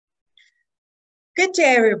Good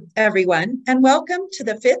day, everyone, and welcome to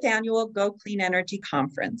the 5th Annual Go Clean Energy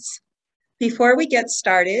Conference. Before we get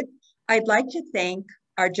started, I'd like to thank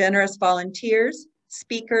our generous volunteers,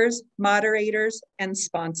 speakers, moderators, and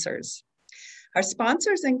sponsors. Our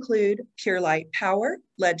sponsors include Pure Light Power,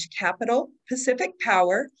 Ledge Capital, Pacific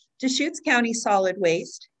Power, Deschutes County Solid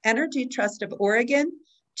Waste, Energy Trust of Oregon,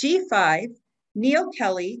 G5, Neil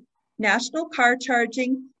Kelly, National Car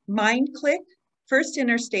Charging, MindClick, First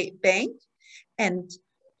Interstate Bank, and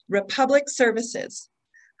Republic Services.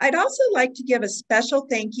 I'd also like to give a special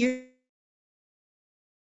thank you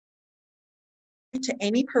to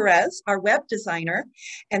Amy Perez, our web designer,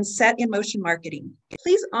 and Set in Motion Marketing.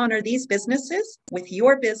 Please honor these businesses with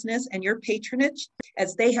your business and your patronage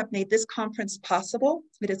as they have made this conference possible.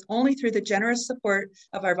 It is only through the generous support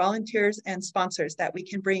of our volunteers and sponsors that we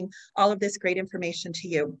can bring all of this great information to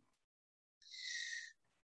you.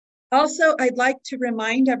 Also, I'd like to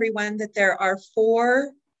remind everyone that there are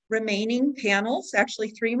 4 remaining panels,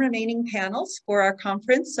 actually 3 remaining panels for our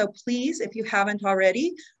conference. So please, if you haven't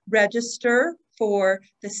already, register for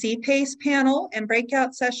the CPACE panel and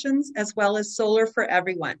breakout sessions, as well as Solar for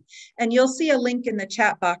Everyone. And you'll see a link in the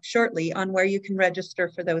chat box shortly on where you can register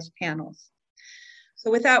for those panels. So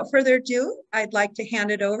without further ado, I'd like to hand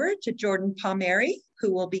it over to Jordan Palmeri,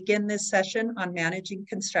 who will begin this session on managing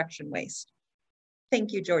construction waste.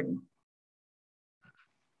 Thank you, Jordan.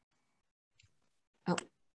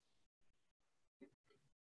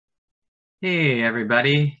 Hey,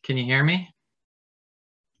 everybody. Can you hear me?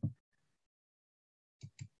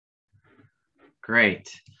 Great.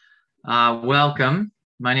 Welcome.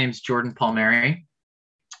 My name is Jordan Palmeri.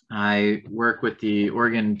 I work with the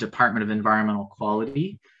Oregon Department of Environmental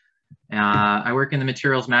Quality. I work in the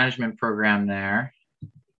materials management program there.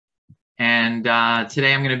 And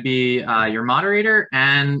today I'm going to be your moderator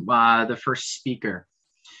and the first speaker.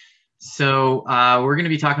 So we're going to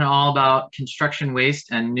be talking all about construction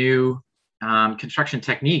waste and new construction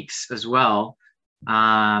techniques as well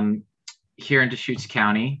here in Deschutes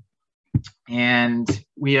County. And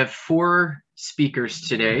we have 4 speakers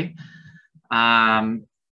today. And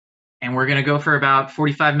we're going to go for about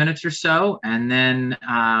 45 minutes or so, and then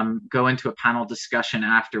go into a panel discussion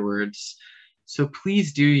afterwards. So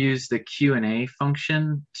please do use the Q&A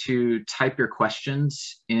function to type your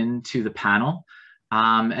questions into the panel.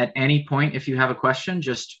 At any point, if you have a question,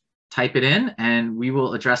 just type it in and we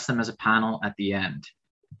will address them as a panel at the end.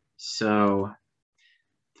 So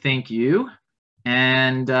thank you.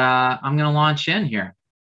 And I'm going to launch in here.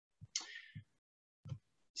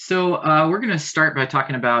 So we're going to start by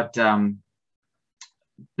talking about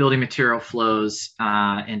building material flows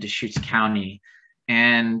in Deschutes County.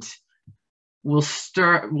 And we'll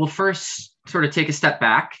first sort of take a step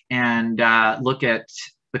back and look at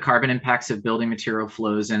the carbon impacts of building material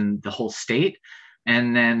flows in the whole state,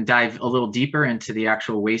 and then dive a little deeper into the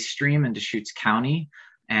actual waste stream in Deschutes County,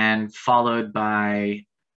 and followed by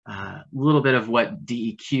a little bit of what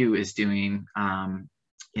DEQ is doing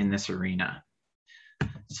in this arena.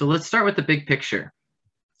 So let's start with the big picture.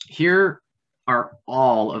 Here are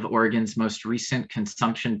all of Oregon's most recent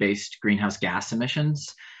consumption-based greenhouse gas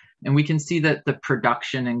emissions. And we can see that the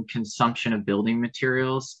production and consumption of building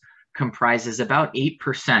materials comprises about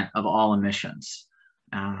 8% of all emissions.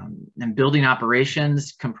 And building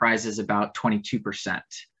operations comprises about 22%.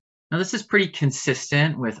 Now, this is pretty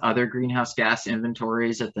consistent with other greenhouse gas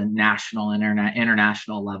inventories at the national and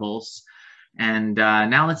international levels. And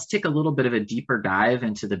now let's take a little bit of a deeper dive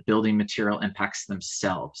into the building material impacts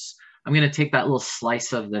themselves. I'm going to take that little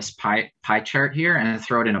slice of this pie chart here and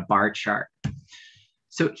throw it in a bar chart.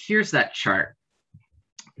 So here's that chart.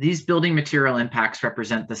 These building material impacts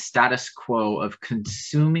represent the status quo of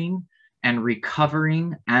consuming and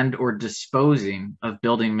recovering and or disposing of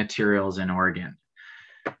building materials in Oregon.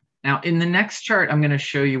 Now, in the next chart, I'm going to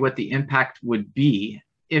show you what the impact would be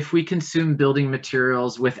if we consume building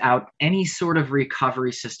materials without any sort of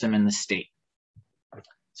recovery system in the state.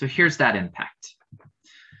 So here's that impact.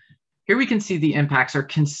 Here we can see the impacts are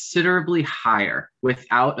considerably higher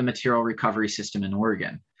without a material recovery system in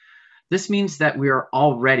Oregon. This means that we are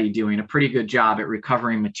already doing a pretty good job at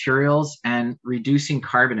recovering materials and reducing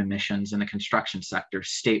carbon emissions in the construction sector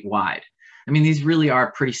statewide. I mean, these really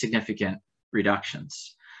are pretty significant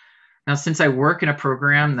reductions. Now, since I work in a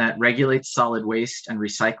program that regulates solid waste and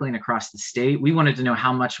recycling across the state, we wanted to know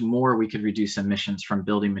how much more we could reduce emissions from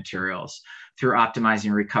building materials through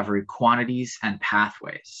optimizing recovery quantities and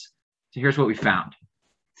pathways. So here's what we found.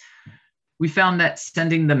 We found that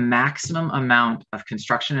sending the maximum amount of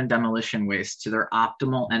construction and demolition waste to their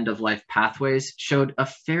optimal end-of-life pathways showed a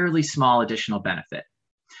fairly small additional benefit.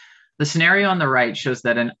 The scenario on the right shows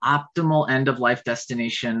that an optimal end-of-life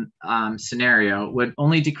destination scenario would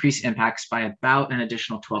only decrease impacts by about an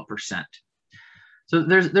additional 12%. So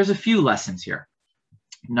there's a few lessons here.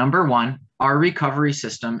 Number one, our recovery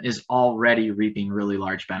system is already reaping really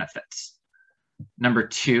large benefits. Number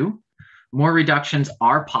two, more reductions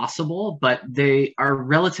are possible, but they are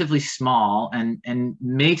relatively small and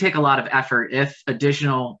may take a lot of effort if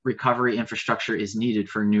additional recovery infrastructure is needed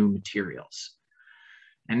for new materials.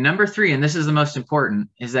 And number three, and this is the most important,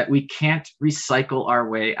 is that we can't recycle our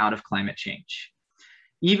way out of climate change.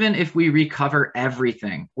 Even if we recover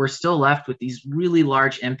everything, we're still left with these really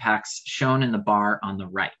large impacts shown in the bar on the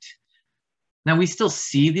right. Now, we still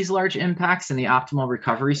see these large impacts in the optimal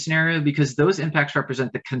recovery scenario because those impacts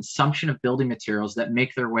represent the consumption of building materials that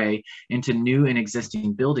make their way into new and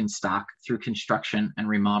existing building stock through construction and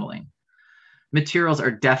remodeling. Materials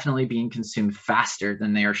are definitely being consumed faster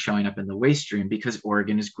than they are showing up in the waste stream because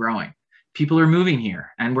Oregon is growing. People are moving here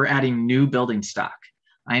and we're adding new building stock.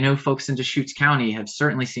 I know folks in Deschutes County have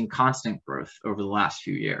certainly seen constant growth over the last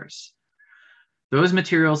few years. Those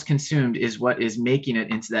materials consumed is what is making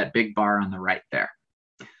it into that big bar on the right there.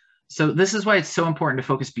 So this is why it's so important to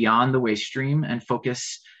focus beyond the waste stream and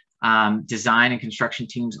focus design and construction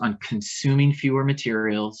teams on consuming fewer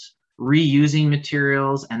materials, reusing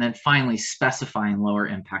materials, and then finally specifying lower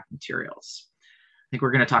impact materials. I think we're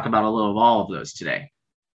going to talk about a little of all of those today.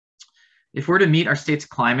 If we're to meet our state's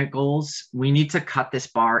climate goals, we need to cut this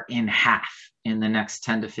bar in half in the next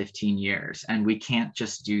 10 to 15 years, and we can't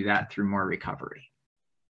just do that through more recovery.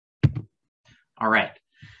 All right,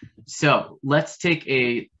 so let's take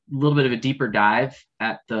a little bit of a deeper dive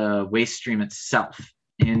at the waste stream itself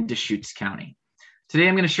in Deschutes County. Today,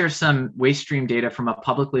 I'm going to share some waste stream data from a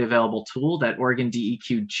publicly available tool that Oregon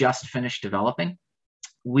DEQ just finished developing.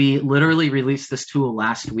 We literally released this tool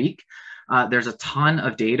last week. There's a ton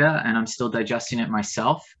of data, and I'm still digesting it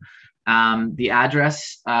myself. The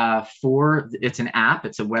address it's an app,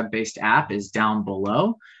 it's a web-based app, is down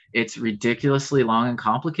below. It's ridiculously long and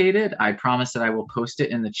complicated. I promise that I will post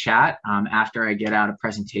it in the chat after I get out of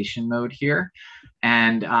presentation mode here.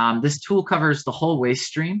 And this tool covers the whole waste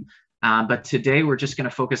stream. But today we're just going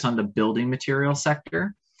to focus on the building material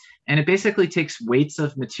sector. And it basically takes weights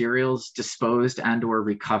of materials disposed and or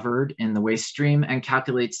recovered in the waste stream and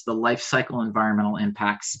calculates the life cycle environmental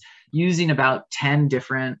impacts using about 10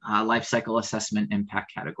 different life cycle assessment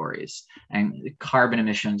impact categories. And carbon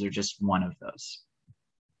emissions are just one of those.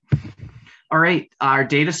 All right, our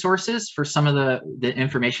data sources for some of the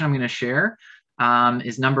information I'm going to share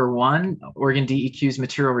is number one, Oregon DEQ's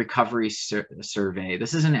Material Recovery Survey.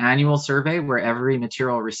 This is an annual survey where every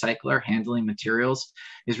material recycler handling materials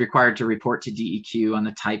is required to report to DEQ on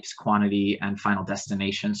the types, quantity, and final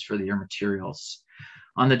destinations for their materials.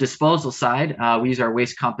 On the disposal side, we use our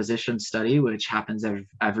waste composition study, which happens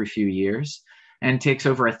every few years, and takes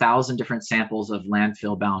over 1,000 different samples of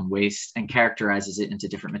landfill-bound waste and characterizes it into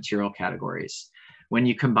different material categories. When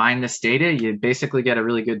you combine this data, you basically get a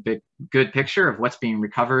really good picture of what's being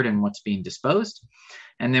recovered and what's being disposed.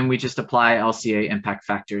 And then we just apply LCA impact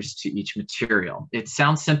factors to each material. It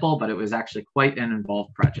sounds simple, but it was actually quite an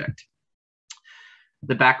involved project.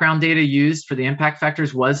 The background data used for the impact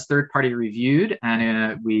factors was third-party reviewed,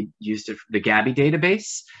 and we used the Gabby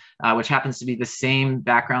database, which happens to be the same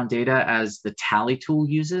background data as the Tally tool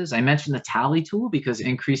uses. I mentioned the Tally tool because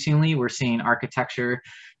increasingly we're seeing architecture,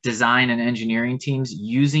 design, and engineering teams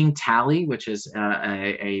using Tally, which is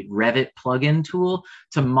a Revit plugin tool,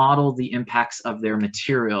 to model the impacts of their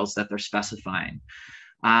materials that they're specifying.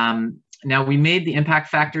 Now, we made the impact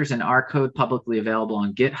factors and our code publicly available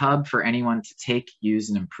on GitHub for anyone to take, use,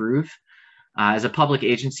 and improve. As a public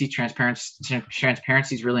agency,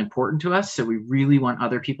 transparency is really important to us, so we really want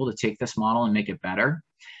other people to take this model and make it better.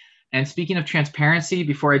 And speaking of transparency,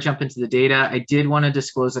 before I jump into the data, I did want to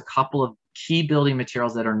disclose a couple of key building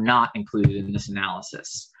materials that are not included in this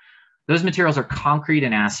analysis. Those materials are concrete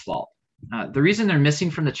and asphalt. The reason they're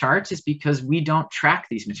missing from the charts is because we don't track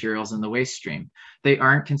these materials in the waste stream. They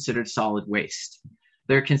aren't considered solid waste.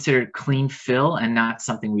 They're considered clean fill and not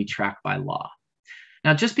something we track by law.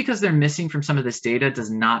 Now, just because they're missing from some of this data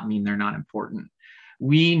does not mean they're not important.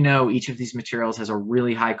 We know each of these materials has a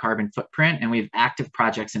really high carbon footprint, and we have active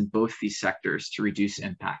projects in both these sectors to reduce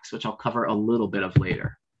impacts, which I'll cover a little bit of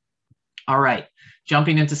later. All right,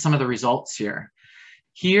 jumping into some of the results here.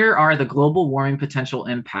 Here are the global warming potential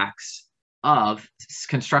impacts of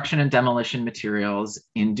construction and demolition materials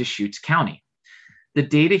in Deschutes County. The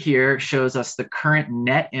data here shows us the current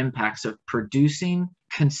net impacts of producing,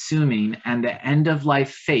 consuming, and the end-of-life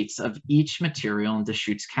fates of each material in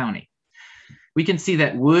Deschutes County. we can see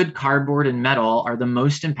that wood, cardboard, and metal are the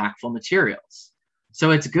most impactful materials.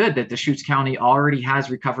 So it's good that Deschutes County already has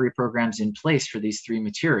recovery programs in place for these three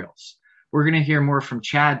materials. We're going to hear more from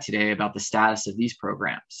Chad today about the status of these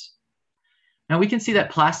programs. Now we can see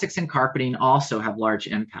that plastics and carpeting also have large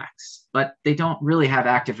impacts, but they don't really have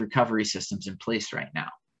active recovery systems in place right now.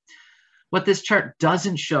 What this chart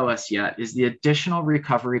doesn't show us yet is the additional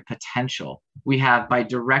recovery potential we have by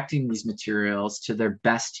directing these materials to their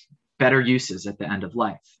better uses at the end of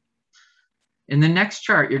life. In the next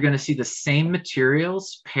chart, you're going to see the same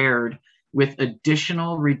materials paired with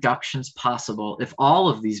additional reductions possible if all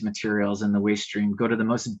of these materials in the waste stream go to the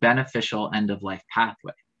most beneficial end-of-life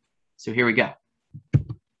pathway. So here we go.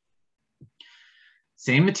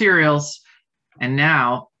 Same materials, and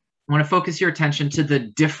now I want to focus your attention to the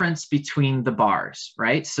difference between the bars,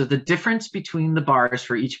 right? So the difference between the bars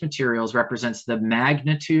for each materials represents the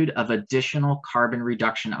magnitude of additional carbon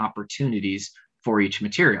reduction opportunities for each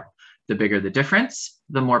material. The bigger the difference,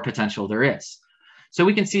 the more potential there is. So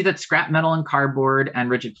we can see that scrap metal and cardboard and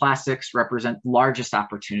rigid plastics represent largest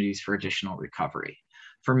opportunities for additional recovery.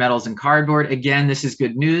 For metals and cardboard, again, this is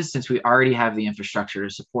good news since we already have the infrastructure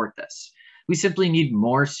to support this. We simply need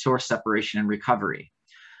more source separation and recovery.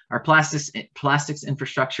 Our plastics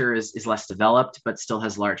infrastructure is less developed, but still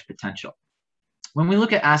has large potential. When we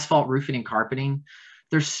look at asphalt roofing and carpeting,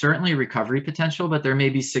 there's certainly recovery potential, but there may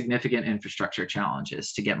be significant infrastructure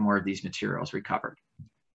challenges to get more of these materials recovered.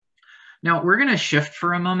 Now, we're going to shift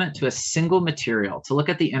for a moment to a single material to look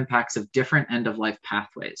at the impacts of different end-of-life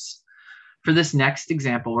pathways. For this next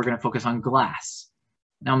example, we're going to focus on glass.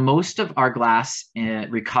 Now, most of our glass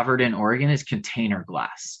recovered in Oregon is container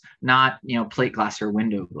glass, not plate glass or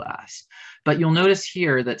window glass. But you'll notice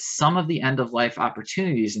here that some of the end-of-life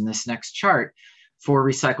opportunities in this next chart for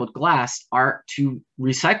recycled glass are to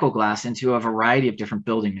recycle glass into a variety of different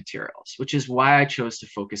building materials, which is why I chose to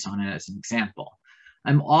focus on it as an example.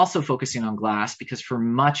 I'm also focusing on glass because for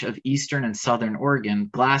much of Eastern and Southern Oregon,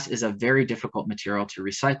 glass is a very difficult material to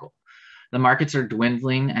recycle. The markets are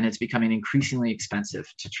dwindling and it's becoming increasingly expensive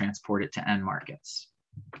to transport it to end markets.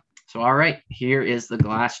 So, all right, here is the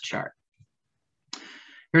glass chart.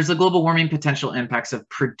 Here's the global warming potential impacts of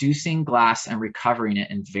producing glass and recovering it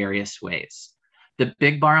in various ways. The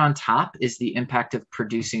big bar on top is the impact of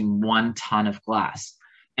producing 1 ton of glass.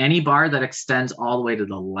 Any bar that extends all the way to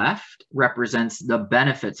the left represents the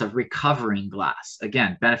benefits of recovering glass.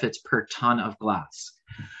 Again, benefits per ton of glass.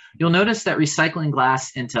 You'll notice that recycling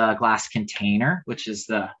glass into a glass container, which is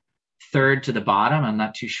the third to the bottom, I'm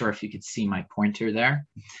not too sure if you could see my pointer there,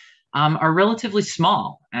 are relatively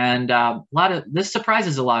small. And this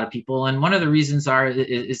surprises a lot of people. And one of the reasons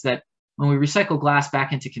is that when we recycle glass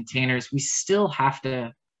back into containers, we still have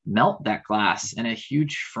to melt that glass in a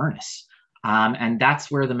huge furnace. And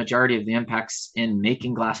that's where the majority of the impacts in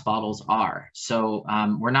making glass bottles are. So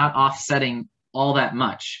we're not offsetting all that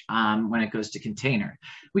much when it goes to container.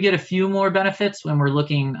 We get a few more benefits when we're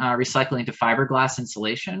looking recycling to fiberglass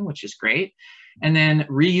insulation, which is great. And then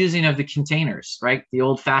reusing of the containers, right? The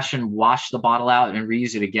old-fashioned wash the bottle out and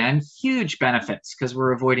reuse it again, huge benefits because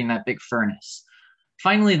we're avoiding that big furnace.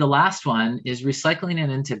 Finally, the last one is recycling it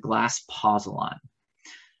into glass pozzolan.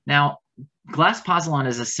 Now, glass pozzolan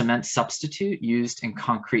is a cement substitute used in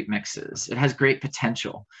concrete mixes. It has great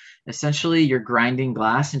potential. Essentially, you're grinding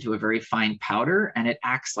glass into a very fine powder, and it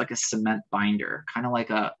acts like a cement binder, kind of like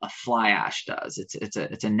a fly ash does.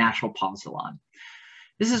 It's a natural pozzolan.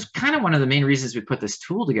 This is kind of one of the main reasons we put this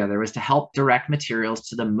tool together, was to help direct materials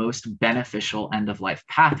to the most beneficial end-of-life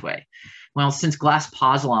pathway. Well, since glass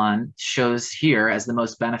pozzolan shows here as the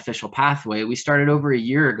most beneficial pathway, we started over a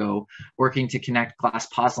year ago working to connect glass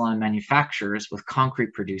pozzolan manufacturers with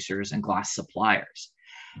concrete producers and glass suppliers.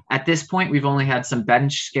 At this point, we've only had some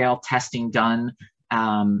bench scale testing done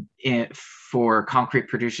for concrete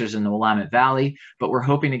producers in the Willamette Valley, but we're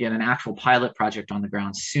hoping to get an actual pilot project on the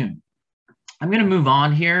ground soon. I'm going to move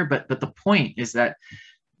on here, but the point is that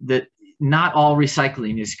not all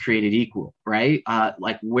recycling is created equal, right?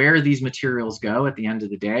 Like where these materials go at the end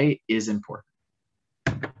of the day is important.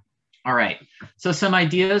 All right, so some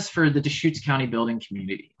ideas for the Deschutes County building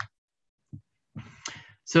community.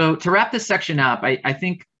 So to wrap this section up, I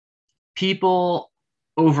think people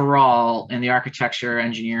overall in the architecture,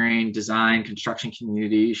 engineering, design, construction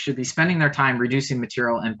community should be spending their time reducing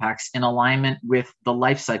material impacts in alignment with the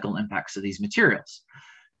life cycle impacts of these materials.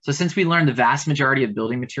 So since we learned the vast majority of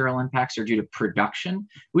building material impacts are due to production,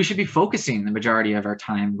 we should be focusing the majority of our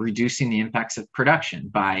time reducing the impacts of production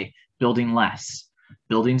by building less,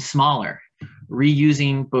 building smaller,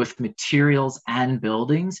 reusing both materials and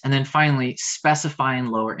buildings, and then finally specifying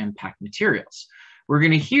lower impact materials. We're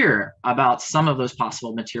going to hear about some of those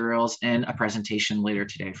possible materials in a presentation later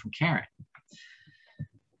today from Karen.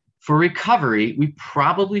 For recovery, we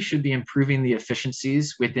probably should be improving the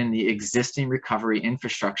efficiencies within the existing recovery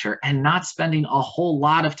infrastructure and not spending a whole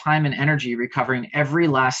lot of time and energy recovering every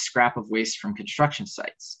last scrap of waste from construction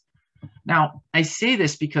sites. Now, I say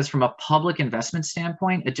this because from a public investment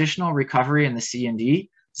standpoint, additional recovery in the C&D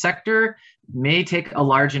sector may take a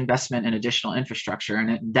large investment in additional infrastructure,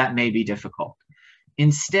 and that may be difficult.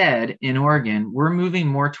 Instead, in Oregon, we're moving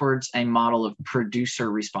more towards a model of producer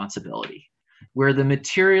responsibility, where the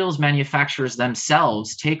materials manufacturers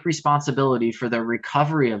themselves take responsibility for the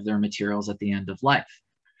recovery of their materials at the end of life.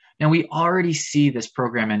 Now, we already see this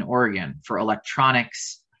program in Oregon for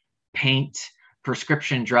electronics, paint,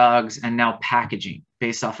 prescription drugs, and now packaging,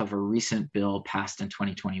 based off of a recent bill passed in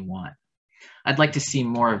 2021. I'd like to see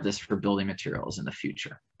more of this for building materials in the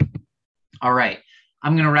future. All right,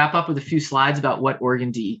 I'm going to wrap up with a few slides about what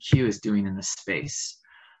Oregon DEQ is doing in this space.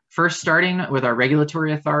 First, starting with our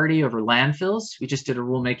regulatory authority over landfills. We just did a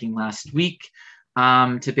rulemaking last week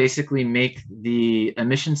to basically make the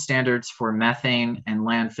emission standards for methane and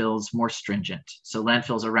landfills more stringent. So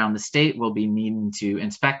landfills around the state will be needing to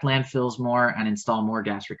inspect landfills more and install more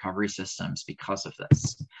gas recovery systems because of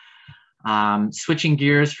this. Switching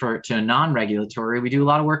gears to non-regulatory, we do a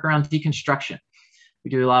lot of work around deconstruction. We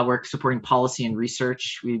do a lot of work supporting policy and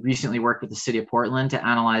research. We recently worked with the city of Portland to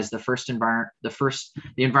analyze the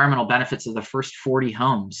environmental benefits of the first 40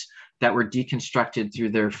 homes that were deconstructed through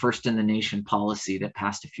their first in the nation policy that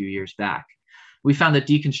passed a few years back. We found that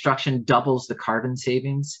deconstruction doubles the carbon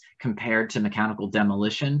savings compared to mechanical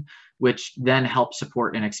demolition, which then helped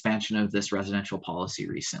support an expansion of this residential policy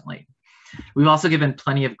recently. We've also given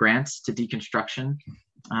plenty of grants to deconstruction.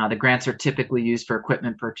 The grants are typically used for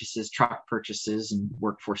equipment purchases, truck purchases, and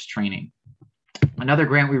workforce training. Another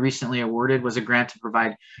grant we recently awarded was a grant to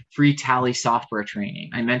provide free tally software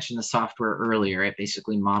training. I mentioned the software earlier. It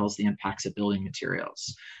basically models the impacts of building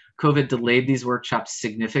materials. COVID delayed these workshops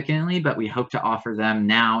significantly, but we hope to offer them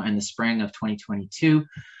now in the spring of 2022,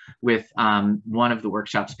 with one of the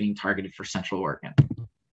workshops being targeted for Central Oregon.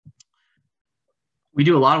 We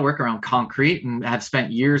do a lot of work around concrete and have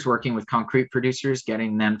spent years working with concrete producers,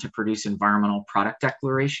 getting them to produce environmental product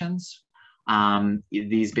declarations.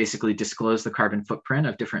 These basically disclose the carbon footprint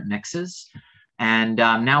of different mixes. And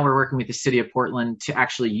now we're working with the city of Portland to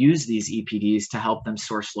actually use these EPDs to help them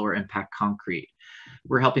source lower impact concrete.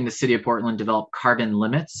 We're helping the city of Portland develop carbon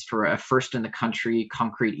limits for a first in the country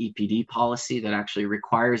concrete EPD policy that actually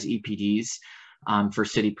requires EPDs for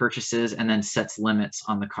city purchases and then sets limits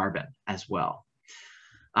on the carbon as well.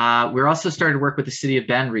 We're also started to work with the city of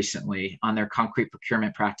Bend recently on their concrete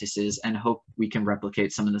procurement practices and hope we can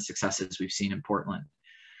replicate some of the successes we've seen in Portland.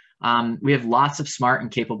 We have lots of smart and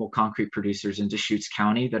capable concrete producers in Deschutes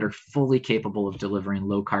County that are fully capable of delivering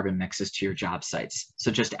low carbon mixes to your job sites.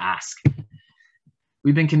 So just ask.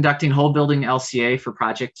 We've been conducting whole building LCA for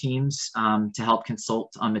project teams to help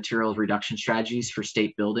consult on material reduction strategies for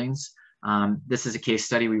state buildings. This is a case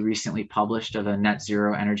study we recently published of a net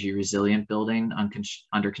zero energy resilient building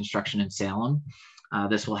under construction in Salem.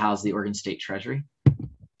 This will house the Oregon State Treasury.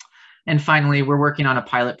 And finally, we're working on a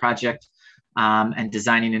pilot project and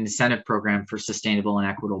designing an incentive program for sustainable and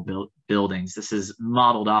equitable buildings. This is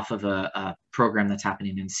modeled off of a program that's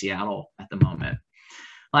happening in Seattle at the moment.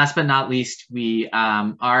 Last but not least, we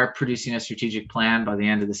are producing a strategic plan by the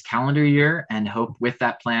end of this calendar year and hope with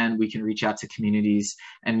that plan we can reach out to communities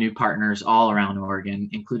and new partners all around Oregon,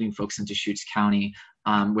 including folks in Deschutes County,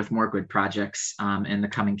 with more good projects in the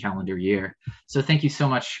coming calendar year. So thank you so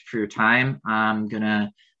much for your time. I'm gonna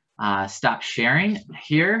stop sharing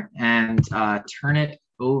here and turn it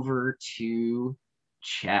over to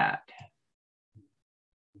Chad.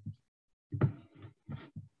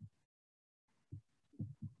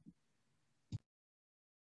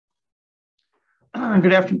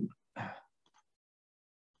 Good afternoon.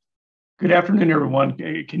 Good afternoon, everyone.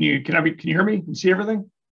 Can you hear me and see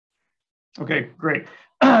everything? Okay, great.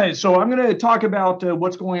 So I'm going to talk about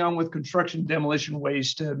what's going on with construction demolition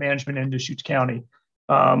waste management in Deschutes County.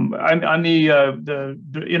 I'm the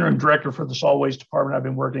interim director for the solid waste department. I've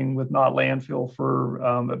been working with Not Landfill for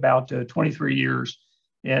about 23 years,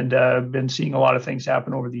 and been seeing a lot of things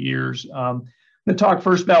happen over the years. I'm going to talk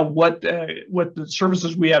first about what the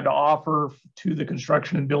services we have to offer to the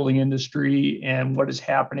construction and building industry and what is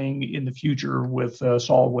happening in the future with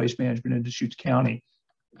solid waste management in Deschutes County.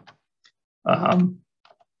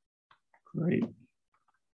 Great.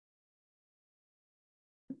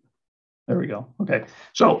 There we go. Okay,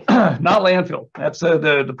 so Not Landfill. That's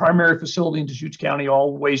the primary facility in Deschutes County.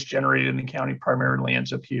 All waste generated in the county primarily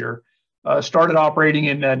ends up here. Started operating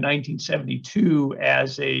in 1972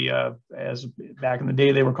 as back in the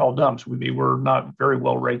day they were called dumps. They were not very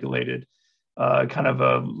well regulated, kind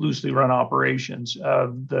of loosely run operations.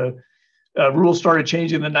 The rules started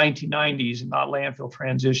changing in the 1990s, and not landfill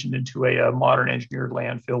transitioned into a modern engineered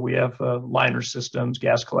landfill. We have liner systems,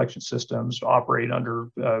 gas collection systems, operate under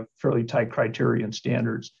fairly tight criteria and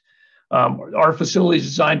standards. Our facility is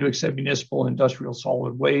designed to accept municipal and industrial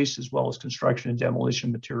solid waste, as well as construction and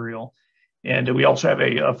demolition material. And we also have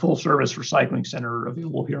a full service recycling center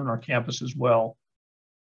available here on our campus as well.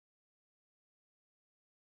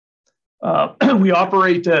 We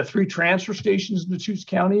operate 3 transfer stations in Deschutes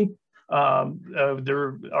County. Our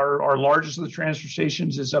largest of the transfer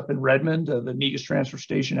stations is up in Redmond, the Negus transfer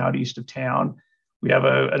station out east of town. We have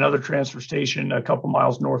another transfer station a couple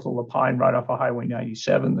miles north of Lapine, right off of Highway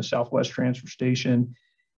 97, the Southwest transfer station.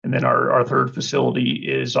 And then our third facility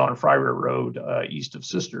is on Friar Road, east of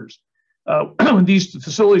Sisters. These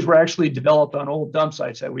facilities were actually developed on old dump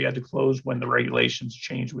sites that we had to close when the regulations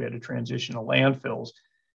changed. We had to transition to landfills.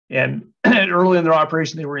 And early in their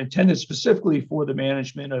operation, they were intended specifically for the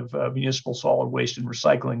management of municipal solid waste and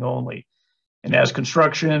recycling only. And as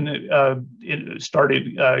construction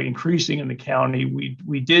started increasing in the county,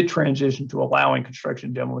 we did transition to allowing construction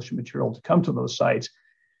and demolition material to come to those sites.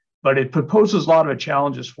 But it poses a lot of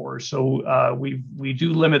challenges for us. So we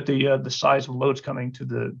do limit the size of loads coming to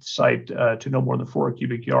the site to no more than 4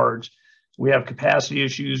 cubic yards. We have capacity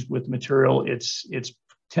issues with material. It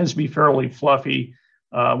tends to be fairly fluffy.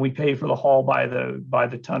 We pay for the haul by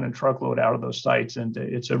the ton and truckload out of those sites, and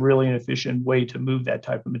it's a really inefficient way to move that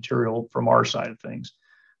type of material from our side of things.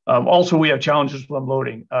 Also, we have challenges with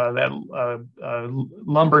unloading.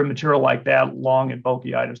 Lumber and material like that, long and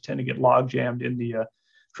bulky items, tend to get log jammed in the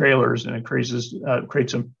trailers, and it creates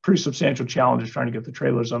some pretty substantial challenges trying to get the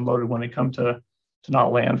trailers unloaded when they come to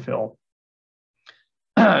not landfill.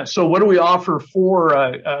 So what do we offer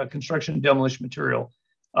for construction and demolition material?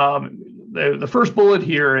 The first bullet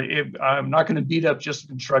here, I'm not going to beat up just the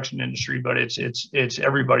construction industry, but it's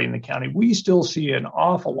everybody in the county. We still see an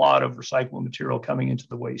awful lot of recyclable material coming into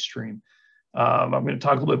the waste stream. I'm going to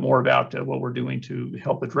talk a little bit more about what we're doing to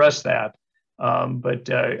help address that. But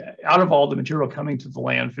out of all the material coming to the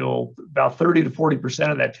landfill, about 30 to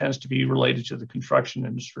 40% of that tends to be related to the construction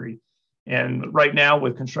industry. And right now,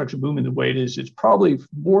 with construction booming the way it is, it's probably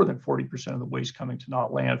more than 40% of the waste coming to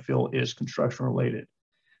not landfill is construction related.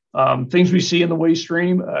 Things we see in the waste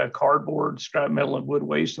stream, cardboard, scrap metal, and wood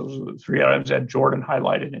waste. Those are the 3 items that Jordan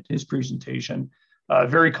highlighted in his presentation.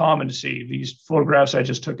 Very common to see. These photographs I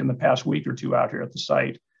just took in the past week or 2 out here at the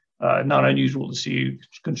site. Not unusual to see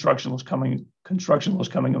construction was coming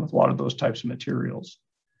in with a lot of those types of materials.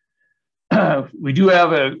 We do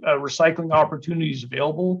have a recycling opportunities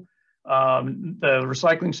available. The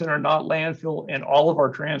recycling center, not landfill, and all of our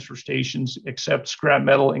transfer stations accept scrap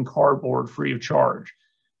metal and cardboard free of charge.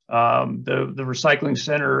 The recycling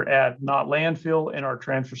center at not landfill and our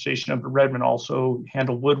transfer station up in Redmond also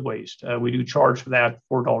handle wood waste. We do charge for that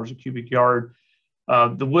 $4 a cubic yard.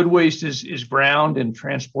 The wood waste is ground and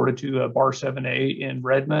transported to Bar 7A in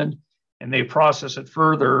Redmond, and they process it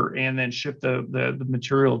further and then ship the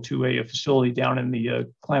material to a facility down in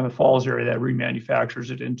the Klamath Falls area that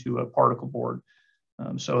remanufactures it into a particle board.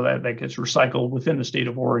 So that gets recycled within the state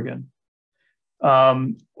of Oregon. I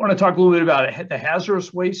want to talk a little bit about the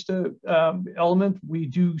hazardous waste element. We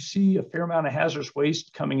do see a fair amount of hazardous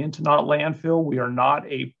waste coming into not landfill. We are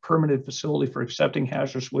not a permitted facility for accepting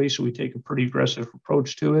hazardous waste, so we take a pretty aggressive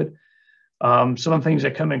approach to it. Some of the things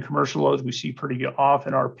that come in commercial loads we see pretty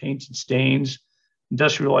often are paints and stains,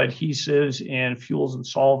 industrial adhesives, and fuels and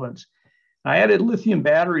solvents. I added lithium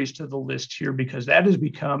batteries to the list here because that has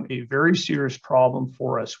become a very serious problem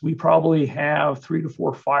for us. We probably have 3 to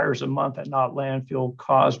 4 fires a month at not landfill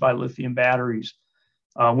caused by lithium batteries.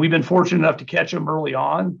 We've been fortunate enough to catch them early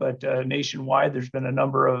on, but nationwide, there's been a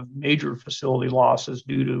number of major facility losses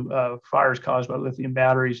due to fires caused by lithium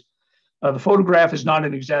batteries. The photograph is not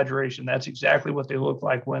an exaggeration. That's exactly what they look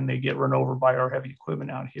like when they get run over by our heavy equipment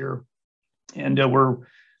out here. And we're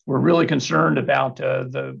really concerned about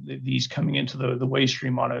these coming into the waste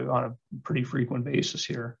stream on a pretty frequent basis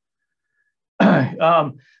here.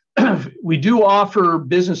 We do offer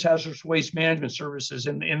business hazardous waste management services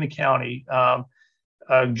in the county.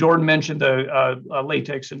 Jordan mentioned the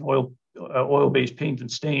latex and oil-based paint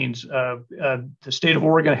and stains. The state of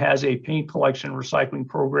Oregon has a paint collection and recycling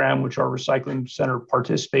program, which our recycling center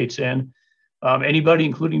participates in. Anybody,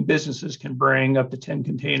 including businesses, can bring up to 10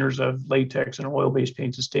 containers of latex and oil-based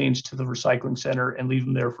paints and stains to the recycling center and leave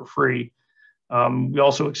them there for free. We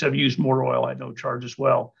also accept used motor oil at no charge as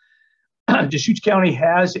well. Deschutes County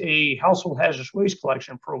has a household hazardous waste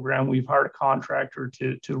collection program we've hired a contractor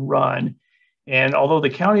to run. And although the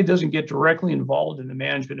county doesn't get directly involved in the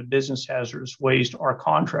management of business hazardous waste, our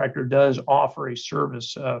contractor does offer a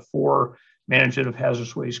service for management of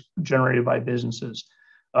hazardous waste generated by businesses.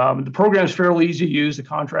 The program is fairly easy to use. The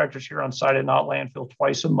contractor's here on site at Not Landfill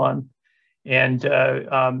twice a month. And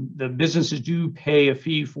the businesses do pay a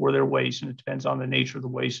fee for their waste, and it depends on the nature of the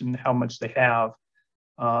waste and how much they have.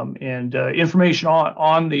 Information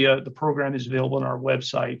on the program is available on our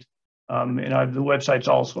website. The website's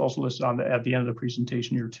also listed at the end of the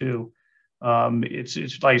presentation here too.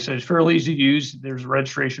 It's like I said, it's fairly easy to use. There's a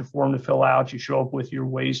registration form to fill out. You show up with your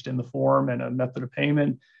waste in the form and a method of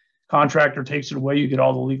payment. Contractor takes it away. You get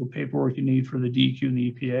all the legal paperwork you need for the DEQ and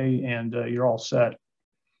the EPA, and you're all set.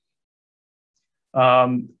 I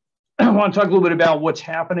want to talk a little bit about what's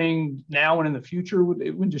happening now and in the future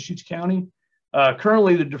with Deschutes County.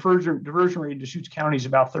 Currently, the diversion rate in Deschutes County is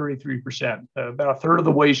about 33%. About a third of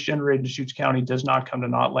the waste generated in Deschutes County does not come to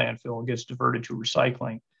Not Landfill. It gets diverted to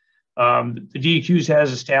recycling. The DEQs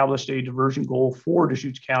has established a diversion goal for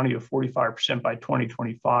Deschutes County of 45% by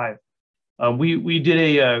 2025. We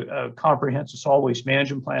did a comprehensive solid waste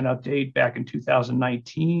management plan update back in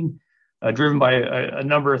 2019, driven by a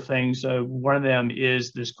number of things. One of them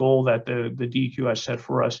is this goal that the DEQ has set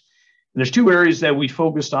for us. And there's two areas that we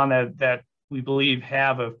focused on that we believe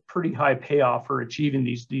have a pretty high payoff for achieving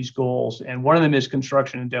these goals. And one of them is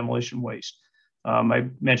construction and demolition waste. I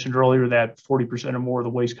mentioned earlier that 40% or more of the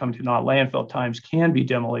waste coming to Not Landfill times can be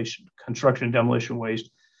construction and demolition waste.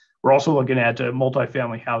 We're also looking at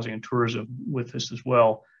multifamily housing and tourism with this as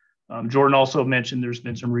well. Jordan also mentioned there's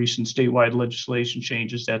been some recent statewide legislation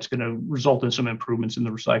changes that's going to result in some improvements in the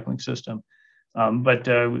recycling system.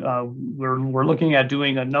 We're looking at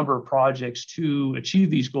doing a number of projects to achieve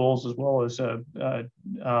these goals, as well as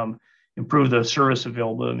improve the service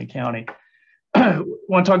availability in the county. I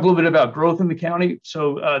want to talk a little bit about growth in the county.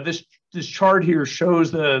 So this chart here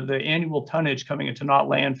shows the annual tonnage coming into Not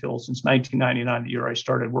Landfill since 1999, the year I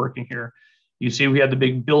started working here. You see we had the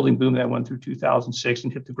big building boom that went through 2006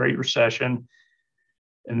 and hit the Great Recession.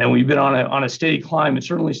 And then we've been on a steady climb, and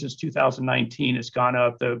certainly since 2019, it's gone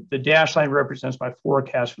up. The dash line represents my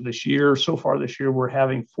forecast for this year. So far this year, we're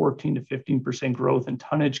having 14 to 15% growth in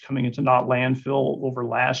tonnage coming into Not Landfill over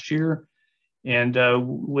last year. And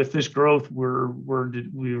with this growth, we're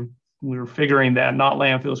figuring that Not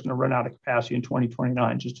Landfill is going to run out of capacity in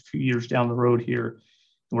 2029, just a few years down the road here.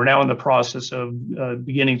 We're now in the process of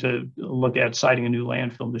beginning to look at siting a new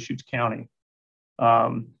landfill in Deschutes County.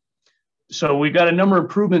 So we've got a number of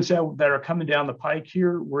improvements that are coming down the pike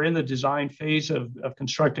here. We're in the design phase of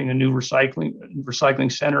constructing a new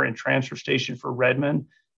recycling center and transfer station for Redmond.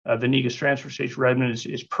 The Negus transfer station Redmond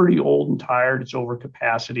is pretty old and tired. It's over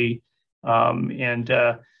capacity.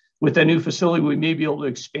 With that new facility, we may be able to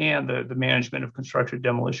expand the management of construction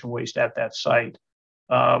demolition waste at that site.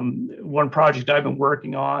 One project I've been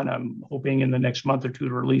working on, I'm hoping in the next month or two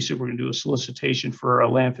to release it. We're going to do a solicitation for a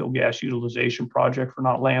landfill gas utilization project for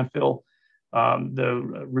Not Landfill.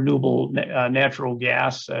 The renewable natural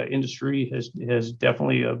gas industry has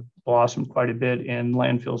definitely blossomed quite a bit, and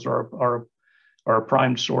landfills are a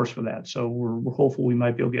prime source for that. So we're hopeful we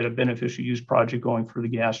might be able to get a beneficial use project going for the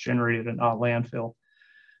gas generated at Not Landfill.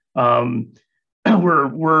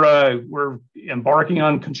 We're embarking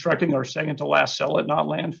on constructing our second to last cell at Not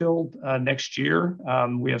Landfill next year.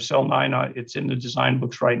 We have cell 9. It's in the design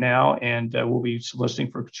books right now, and we'll be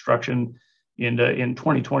soliciting for construction in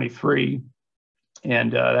 2023.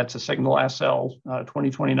 And that's the second to last cell.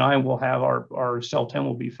 2029, we'll have our cell 10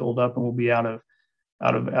 will be filled up, and we'll be out of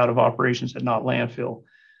operations at Not Landfill.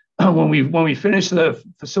 When we finish the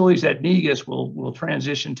facilities at Negus, we'll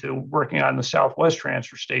transition to working on the Southwest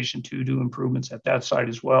Transfer Station to do improvements at that site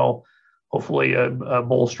as well. Hopefully,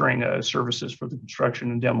 bolstering services for the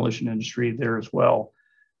construction and demolition industry there as well.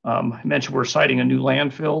 I mentioned we're siting a new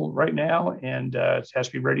landfill right now, and it has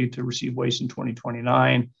to be ready to receive waste in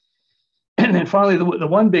 2029. And then finally, the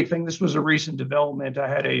one big thing, this was a recent development. I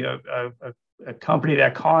had a company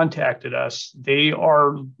that contacted us. They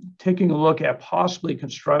are taking a look at possibly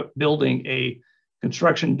building a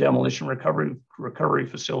construction demolition recovery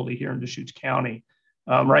facility here in Deschutes County.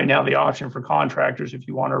 Right now, the option for contractors, if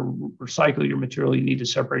you want to recycle your material, you need to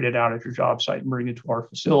separate it out at your job site and bring it to our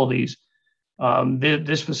facilities.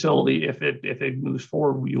 This facility, if it moves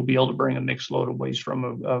forward, you'll be able to bring a mixed load of waste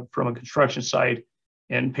from a construction site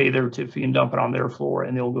and pay their tip fee and dump it on their floor,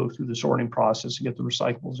 and they'll go through the sorting process and get the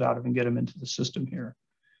recyclables out of and get them into the system here.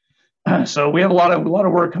 So we have a lot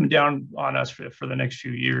of work coming down on us for the next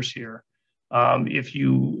few years here. If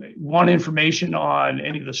you want information on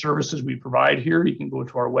any of the services we provide here, you can go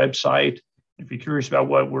to our website. If you're curious about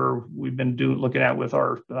what we've been looking at with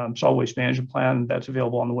our solid waste management plan, that's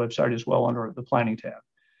available on the website as well under the planning tab.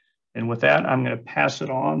 And with that, I'm going to pass it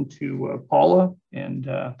on to Paula, and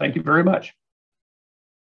thank you very much.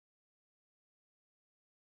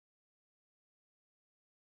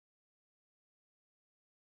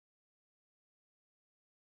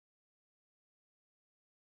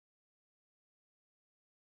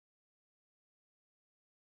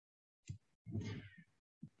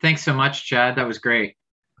 Thanks so much, Chad. That was great.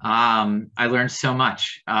 I learned so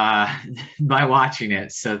much by watching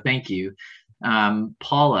it, so thank you.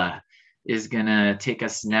 Paula is going to take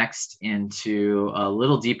us next into a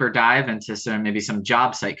little deeper dive into maybe some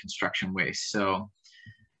job site construction waste. So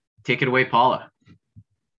take it away, Paula.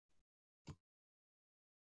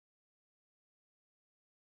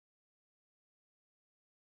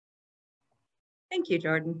 Thank you,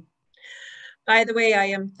 Jordan. By the way, I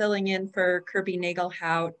am filling in for Kirby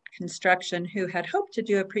Nagelhout Construction, who had hoped to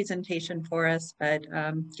do a presentation for us, but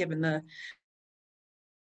given the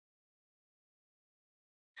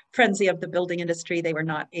frenzy of the building industry, they were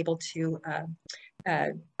not able to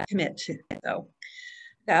commit to. So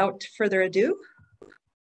without further ado.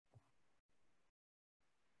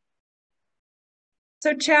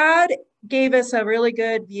 So Chad gave us a really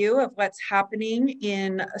good view of what's happening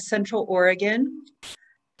in Central Oregon,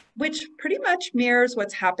 which pretty much mirrors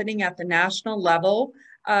what's happening at the national level.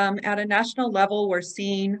 At a national level, we're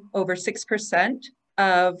seeing over 6%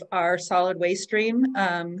 of our solid waste stream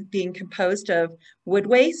being composed of wood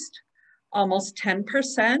waste, almost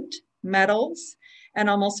 10% metals, and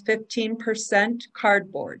almost 15%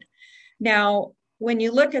 cardboard. Now, when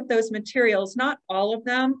you look at those materials, not all of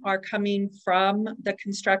them are coming from the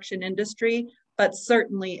construction industry, but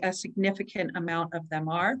certainly a significant amount of them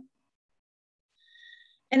are.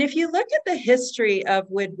 And if you look at the history of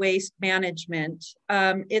wood waste management,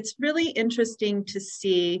 it's really interesting to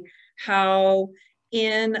see how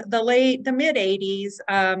in the mid 80s,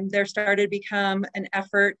 there started to become an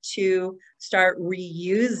effort to start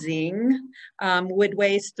reusing wood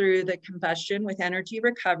waste through the combustion with energy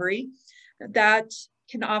recovery. That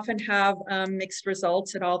can often have mixed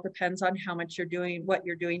results. It all depends on how much you're doing, what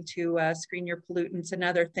you're doing to screen your pollutants and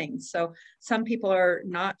other things. So some people are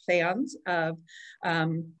not fans of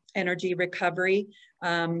energy recovery.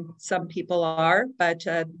 Some people are, but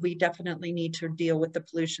we definitely need to deal with the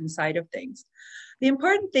pollution side of things. The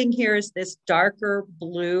important thing here is this darker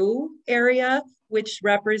blue area, which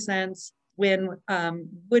represents when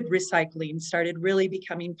wood recycling started really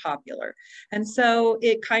becoming popular. And so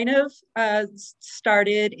it kind of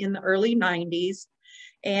started in the early 90s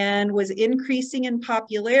and was increasing in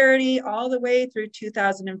popularity all the way through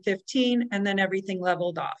 2015, and then everything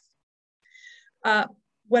leveled off.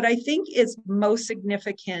 What I think is most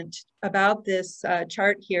significant about this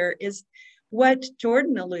chart here is what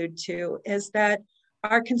Jordan alluded to, is that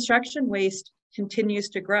our construction waste continues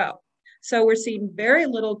to grow. So we're seeing very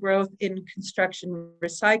little growth in construction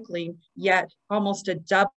recycling, yet almost a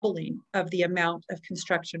doubling of the amount of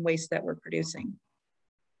construction waste that we're producing.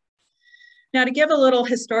 Now, to give a little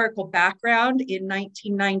historical background, in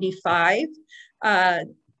 1995,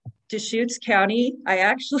 Deschutes County, I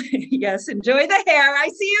actually, yes, enjoy the hair. I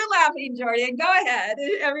see you laughing, Jordan. Go ahead.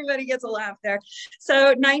 Everybody gets a laugh there. So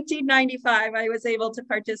 1995, I was able to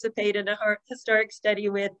participate in a historic study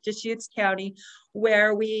with Deschutes County,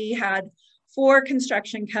 where we had 4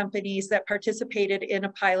 construction companies that participated in a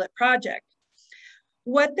pilot project.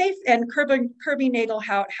 And Kirby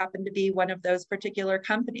Nagelhout happened to be one of those particular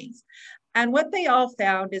companies. And what they all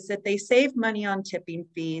found is that they saved money on tipping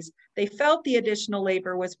fees. They felt the additional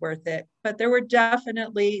labor was worth it, but there were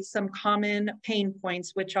definitely some common pain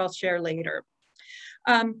points, which I'll share later.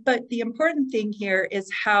 But the important thing here is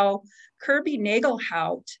how Kirby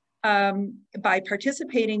Nagelhout, by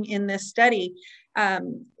participating in this study,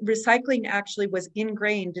 recycling actually was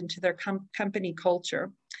ingrained into their company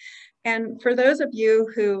culture. And for those of you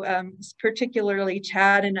who, particularly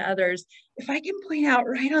Chad and others, if I can point out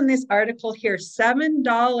right on this article here,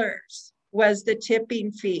 $7 was the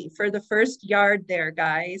tipping fee for the first yard there,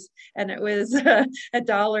 guys. And it was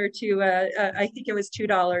 $1 to, I think it was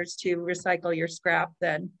 $2 to recycle your scrap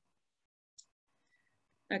then.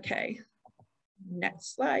 Okay,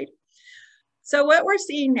 next slide. So what we're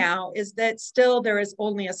seeing now is that still there is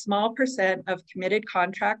only a small % of committed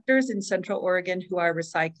contractors in Central Oregon who are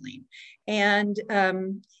recycling. And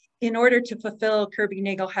in order to fulfill Kirby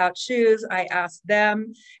Nagelhout shoes, I asked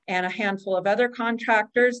them and a handful of other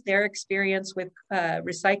contractors their experience with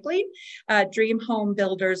recycling. Dream Home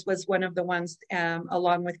Builders was one of the ones,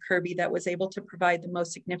 along with Kirby, that was able to provide the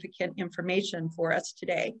most significant information for us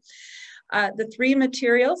today. The three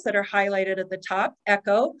materials that are highlighted at the top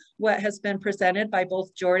echo what has been presented by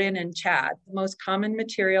both Jordan and Chad. The most common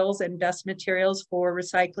materials and best materials for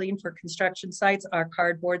recycling for construction sites are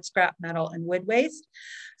cardboard, scrap metal, and wood waste.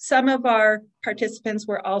 Some of our participants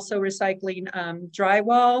were also recycling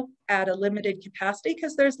drywall at a limited capacity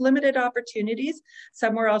because there's limited opportunities.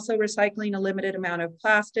 Some were also recycling a limited amount of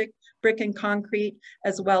plastic, brick and concrete,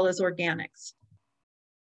 as well as organics.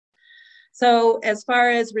 So as far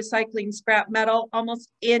as recycling scrap metal,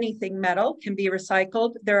 almost anything metal can be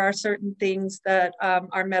recycled. There are certain things that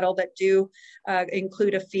are metal that do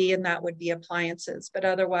include a fee, and that would be appliances, but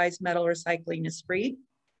otherwise metal recycling is free.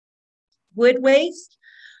 Wood waste,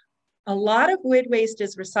 a lot of wood waste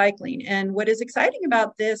is recycling. And what is exciting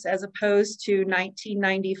about this as opposed to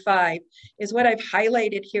 1995 is what I've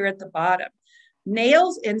highlighted here at the bottom.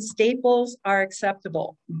 Nails and staples are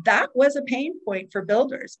acceptable. That was a pain point for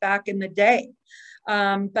builders back in the day.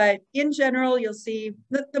 But in general, you'll see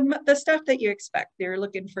the stuff that you expect. You're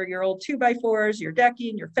looking for your old 2x4s, your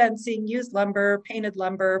decking, your fencing, used lumber, painted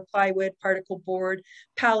lumber, plywood, particle board,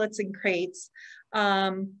 pallets and crates,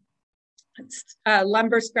 lumber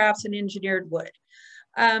scraps, and engineered wood.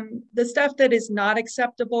 The stuff that is not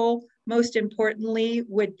acceptable, most importantly,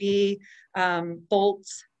 would be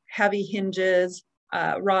bolts, heavy hinges,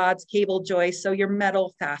 rods, cable joists, so your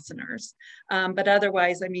metal fasteners. But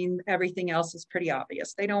otherwise, I mean, everything else is pretty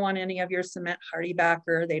obvious. They don't want any of your cement hardy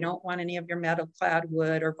backer. They don't want any of your metal clad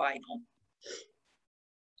wood or vinyl.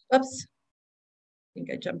 Oops, I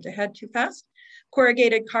think I jumped ahead too fast.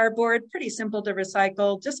 Corrugated cardboard, pretty simple to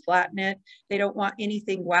recycle, just flatten it. They don't want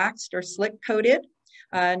anything waxed or slick coated.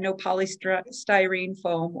 No polystyrene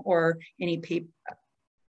foam or any paper.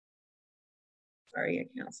 Sorry, I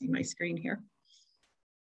can't see my screen here.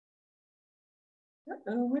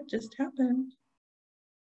 Uh-oh, what just happened?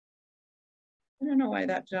 I don't know why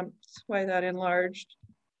that jumped, why that enlarged.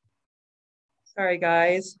 Sorry,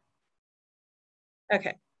 guys.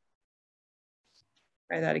 Okay.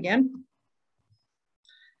 Try that again.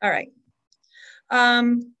 All right.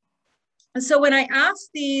 So when I asked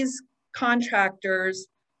these contractors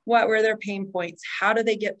what were their pain points, how do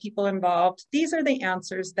they get people involved, these are the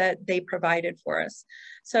answers that they provided for us.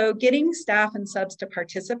 So getting staff and subs to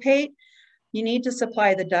participate, you need to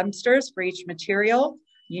supply the dumpsters for each material.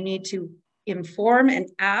 You need to inform and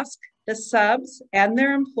ask the subs and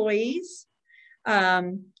their employees.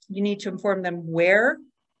 You need to inform them where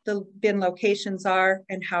the bin locations are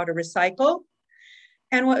and how to recycle.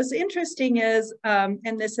 And what was interesting is,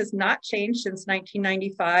 and this has not changed since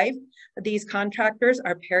 1995, these contractors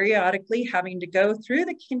are periodically having to go through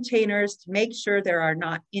the containers to make sure there are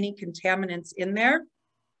not any contaminants in there.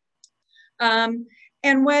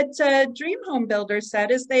 And what Dream Home Builders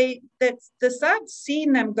said is that the subs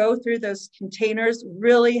seeing them go through those containers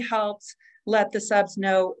really helps let the subs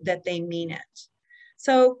know that they mean it.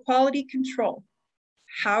 So quality control,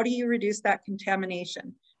 how do you reduce that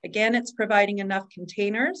contamination? Again, it's providing enough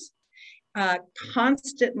containers.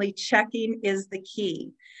 Constantly checking is the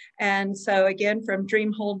key. And so again, from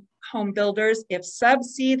Dream Home Builders, if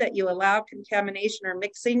subs see that you allow contamination or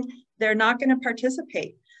mixing, they're not going to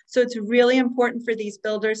participate. So it's really important for these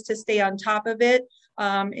builders to stay on top of it.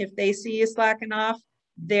 If they see you slacking off,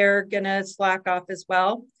 they're going to slack off as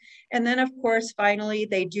well. And then of course, finally,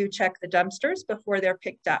 they do check the dumpsters before they're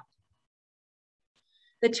picked up.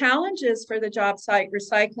 The challenges for the job site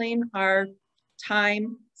recycling are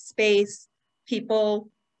time, space,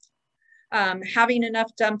 people, having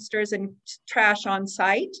enough dumpsters and trash on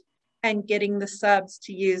site, and getting the subs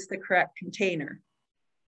to use the correct container.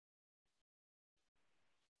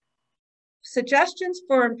 Suggestions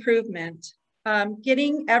for improvement,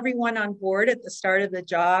 getting everyone on board at the start of the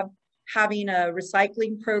job, having a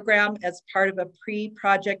recycling program as part of a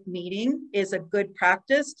pre-project meeting is a good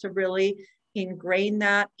practice to really ingrain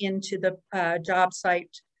that into the job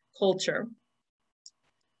site culture.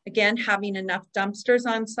 Again, having enough dumpsters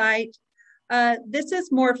on site. This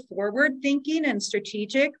is more forward thinking and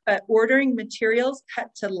strategic, but ordering materials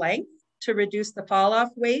cut to length to reduce the fall off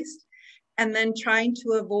waste, and then trying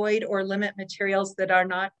to avoid or limit materials that are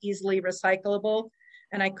not easily recyclable.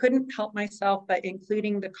 And I couldn't help myself by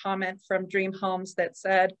including the comment from Dream Homes that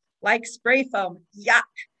said, like spray foam, yuck.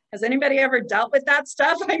 Has anybody ever dealt with that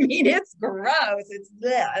stuff? I mean, it's gross.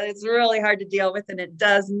 It's really hard to deal with, and it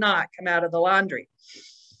does not come out of the laundry.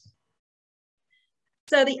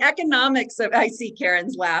 So the economics of, I see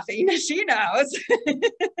Karen's laughing, she knows.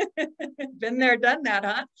 Been there, done that,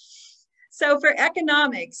 huh? So for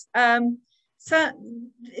economics, so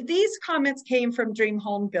these comments came from Dream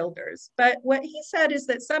Home Builders, but what he said is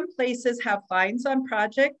that some places have fines on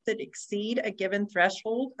projects that exceed a given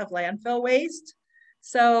threshold of landfill waste.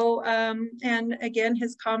 So, and again,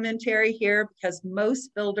 his commentary here, because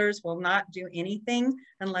most builders will not do anything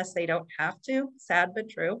unless they don't have to, sad but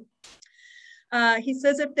true. He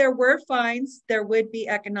says if there were fines, there would be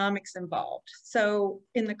economics involved. So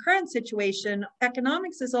in the current situation,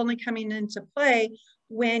 economics is only coming into play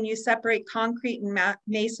when you separate concrete and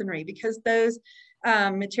masonry, because those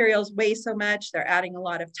materials weigh so much, they're adding a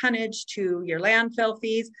lot of tonnage to your landfill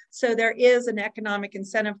fees. So there is an economic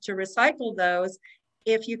incentive to recycle those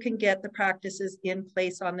if you can get the practices in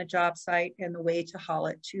place on the job site and the way to haul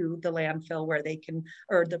it to the landfill where they can,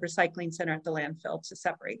 or the recycling center at the landfill to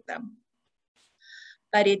separate them.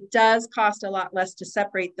 But it does cost a lot less to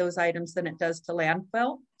separate those items than it does to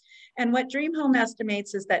landfill. And what Dream Home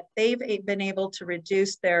estimates is that they've been able to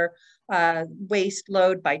reduce their waste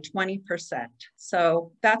load by 20%.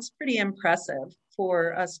 So that's pretty impressive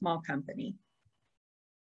for a small company.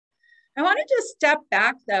 I want to just step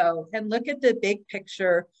back though and look at the big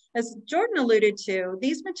picture. As Jordan alluded to,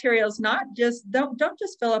 these materials don't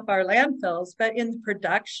just fill up our landfills, but in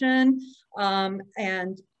production and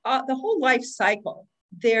the whole life cycle.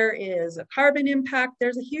 There is a carbon impact.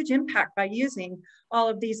 There's a huge impact by using all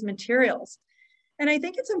of these materials. And I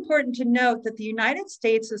think it's important to note that the United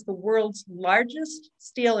States is the world's largest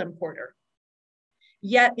steel importer.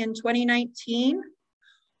 Yet in 2019,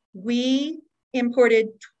 we imported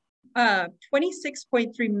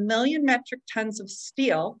 26.3 million metric tons of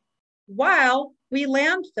steel, while we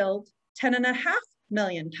landfilled 10.5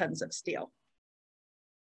 million tons of steel.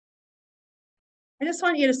 I just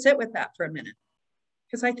want you to sit with that for a minute,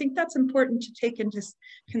 because I think that's important to take into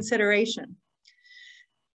consideration.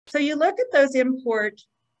 So you look at those import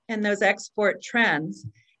and those export trends,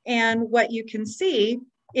 and what you can see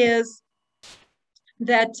is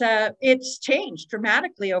that it's changed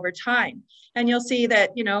dramatically over time. And you'll see that,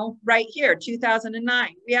 you know, right here,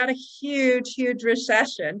 2009, we had a huge, huge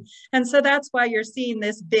recession. And so that's why you're seeing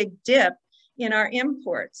this big dip in our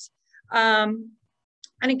imports. And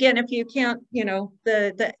again, if you can't, you know,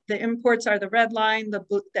 the imports are the red line, the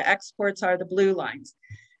exports are the blue lines.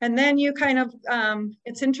 And then you kind of,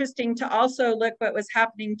 it's interesting to also look what was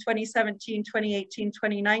happening 2017, 2018,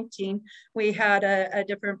 2019. We had a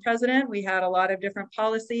different president. We had a lot of different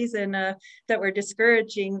policies and that were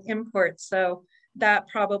discouraging imports. So that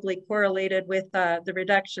probably correlated with the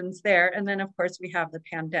reductions there. And then of course we have the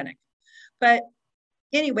pandemic. But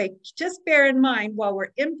anyway, just bear in mind, while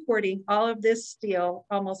we're importing all of this steel,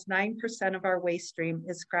 almost 9% of our waste stream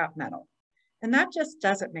is scrap metal. And that just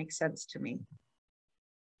doesn't make sense to me.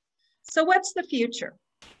 So what's the future?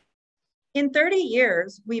 In 30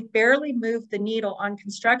 years, we've barely moved the needle on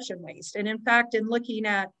construction waste. And in fact, in looking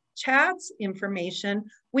at Chad's information,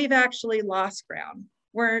 we've actually lost ground.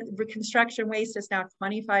 Where construction waste is now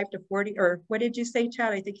 25 to 40, or what did you say,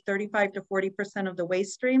 Chad? I think 35 to 40% of the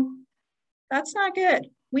waste stream. That's not good.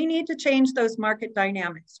 We need to change those market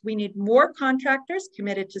dynamics. We need more contractors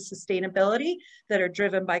committed to sustainability that are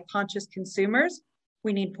driven by conscious consumers.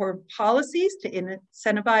 We need more policies to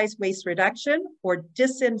incentivize waste reduction or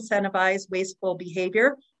disincentivize wasteful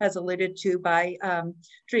behavior, as alluded to by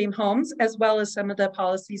Dream Homes, as well as some of the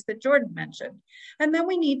policies that Jordan mentioned. And then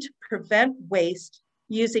we need to prevent waste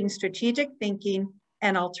using strategic thinking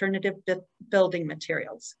and alternative building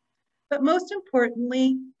materials. But most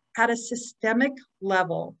importantly, at a systemic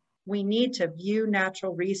level, we need to view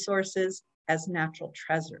natural resources as natural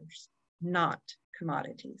treasures, not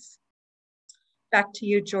commodities. Back to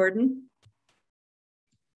you, Jordan.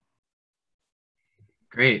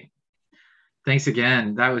 Great. Thanks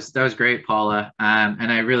again. That was great, Paula.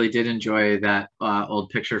 And I really did enjoy that old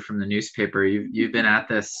picture from the newspaper. You've been at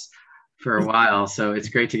this for a while, so it's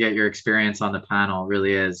great to get your experience on the panel. It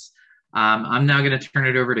really is. I'm now going to turn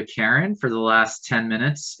it over to Karen for the last 10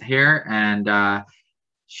 minutes here, and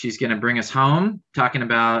she's going to bring us home talking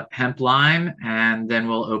about hemp lime, and then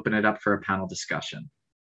we'll open it up for a panel discussion.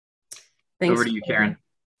 Thanks. Over to you, Karen.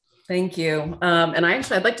 Thank you. And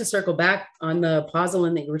I'd like to circle back on the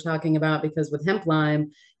pozzolan that you were talking about, because with hemp lime,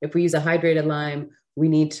 if we use a hydrated lime, we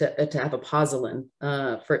need to have a pozzolan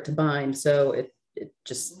for it to bind. So it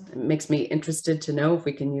just makes me interested to know if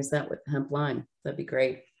we can use that with hemp lime. That'd be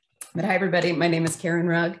great. But hi, everybody. My name is Karen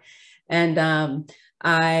Rugg, and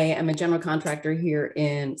I am a general contractor here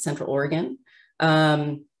in Central Oregon.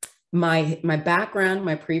 My background,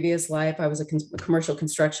 my previous life, I was a commercial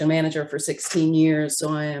construction manager for 16 years.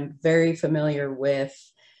 So I am very familiar with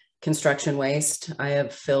construction waste. I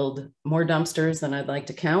have filled more dumpsters than I'd like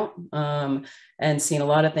to count, and seen a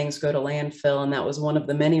lot of things go to landfill. And that was one of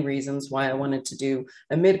the many reasons why I wanted to do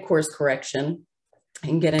a mid-course correction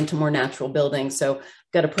and get into more natural building. So I've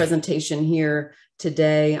got a presentation here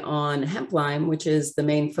today on hemp lime, which is the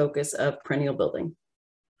main focus of Perennial building.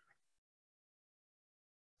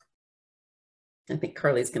 I think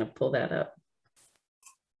Carly's going to pull that up.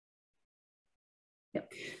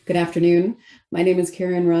 Yep. Good afternoon. My name is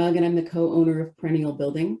Karen Rugg, and I'm the co-owner of Perennial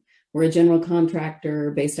Building. We're a general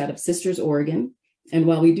contractor based out of Sisters, Oregon. And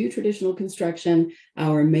while we do traditional construction,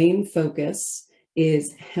 our main focus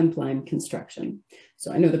is hemp lime construction.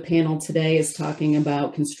 So I know the panel today is talking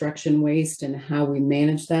about construction waste and how we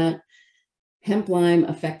manage that. Hemp lime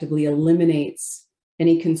effectively eliminates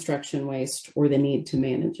any construction waste or the need to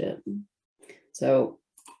manage it. So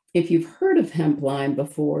if you've heard of hemp lime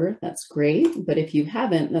before, that's great. But if you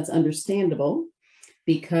haven't, that's understandable,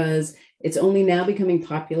 because it's only now becoming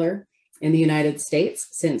popular in the United States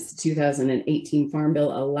since the 2018 Farm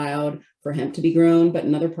Bill allowed for hemp to be grown. But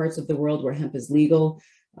in other parts of the world where hemp is legal,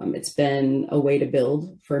 it's been a way to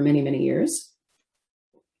build for many, many years.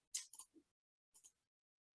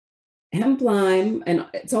 Hemp lime, and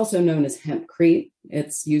it's also known as HempCrete,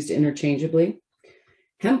 it's used interchangeably.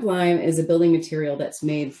 Hemp lime is a building material that's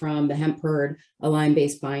made from the hemp hurd, a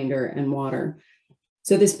lime-based binder, and water.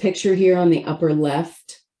 So this picture here on the upper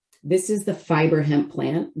left, this is the fiber hemp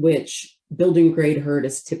plant, which building grade hurd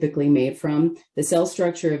is typically made from. The cell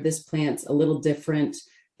structure of this plant's a little different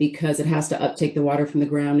because it has to uptake the water from the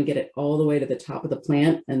ground and get it all the way to the top of the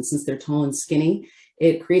plant. And since they're tall and skinny,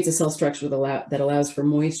 it creates a cell structure that allows for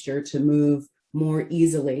moisture to move more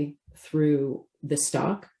easily through the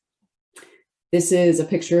stalk. This is a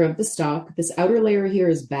picture of the stalk. This outer layer here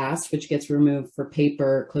is bast, which gets removed for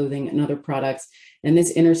paper, clothing, and other products. And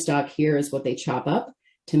this inner stalk here is what they chop up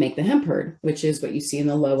to make the hemp hurd, which is what you see in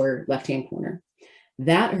the lower left-hand corner.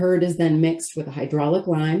 That hurd is then mixed with a hydraulic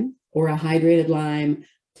lime or a hydrated lime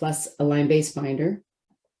plus a lime-based binder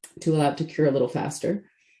to allow it to cure a little faster,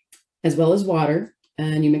 as well as water.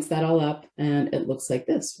 And you mix that all up and it looks like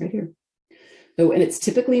this right here. So, and it's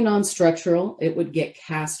typically non-structural. It would get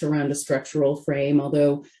cast around a structural frame,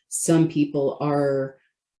 although some people are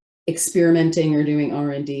experimenting or doing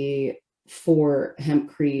R&D for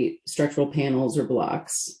HempCrete structural panels or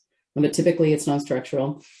blocks. But typically it's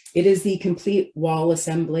non-structural. It is the complete wall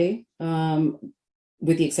assembly,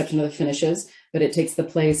 with the exception of the finishes, but it takes the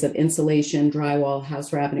place of insulation, drywall,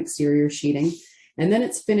 house wrap, and exterior sheeting. And then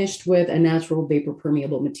it's finished with a natural vapor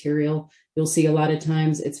permeable material. You'll see a lot of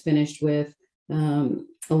times it's finished with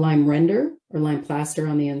a lime render or lime plaster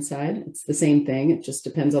on the inside. It's the same thing. It just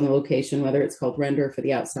depends on the location, whether it's called render for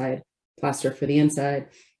the outside, plaster for the inside,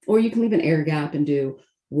 or you can leave an air gap and do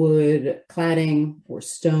wood cladding or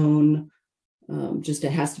stone. Just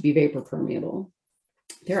it has to be vapor permeable.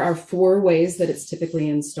 There are 4 ways that it's typically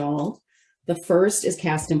installed. The first is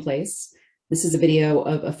cast in place. This is a video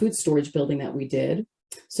of a food storage building that we did.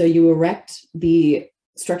 So you erect the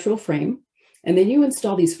structural frame, and then you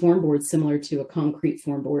install these form boards similar to a concrete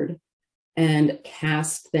form board and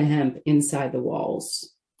cast the hemp inside the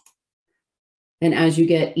walls. And as you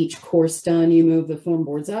get each course done, you move the form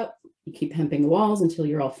boards up, you keep hemping the walls until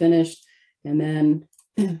you're all finished. And then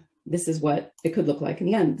this is what it could look like in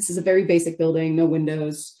the end. This is a very basic building, no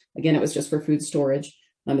windows. Again, it was just for food storage.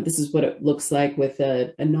 But this is what it looks like with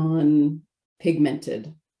a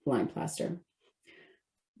non-pigmented lime plaster.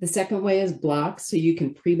 The second way is blocks. So you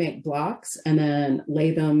can pre-make blocks and then lay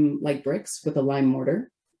them like bricks with a lime mortar.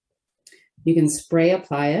 You can spray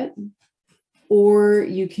apply it, or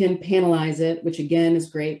you can panelize it, which again is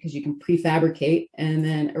great because you can prefabricate and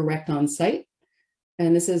then erect on site.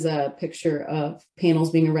 And this is a picture of panels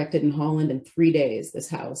being erected in Holland in 3 days. This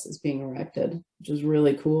house is being erected, which is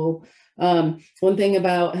really cool. One thing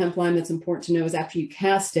about hemp lime that's important to know is after you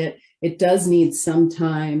cast it, it does need some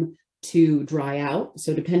time to dry out.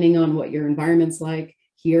 So depending on what your environment's like,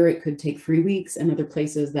 here it could take 3 weeks, and other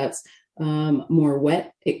places that's more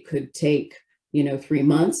wet, it could take 3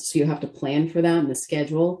 months. So you have to plan for that in the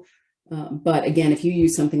schedule. But again, if you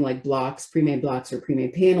use something like blocks, pre-made blocks or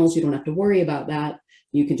pre-made panels, you don't have to worry about that.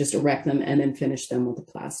 You can just erect them and then finish them with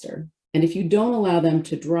a plaster. And if you don't allow them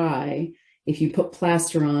to dry, if you put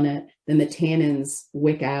plaster on it, then the tannins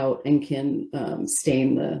wick out and can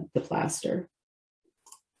stain the plaster.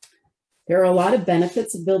 There are a lot of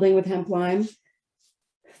benefits of building with hemp lime.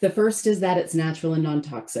 The first is that it's natural and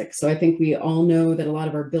non-toxic. So I think we all know that a lot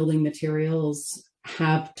of our building materials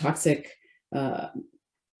have toxic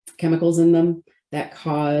chemicals in them that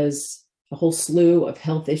cause a whole slew of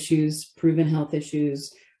health issues, proven health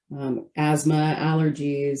issues, asthma,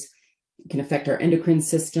 allergies. It can affect our endocrine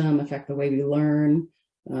system, affect the way we learn.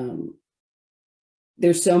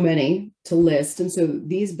 There's so many to list. And so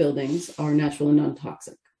these buildings are natural and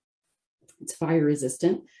non-toxic. It's fire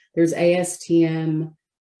resistant. There's ASTM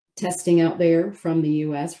testing out there from the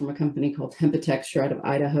US from a company called HempTexture out of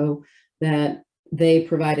Idaho, that they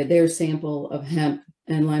provided their sample of hemp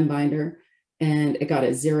and lime binder, and it got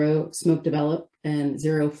a 0 smoke develop and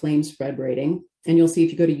 0 flame spread rating. And you'll see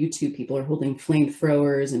if you go to YouTube, people are holding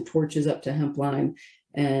flamethrowers and torches up to hemp lime,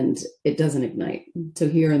 and it doesn't ignite. So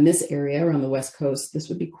here in this area around the West Coast, this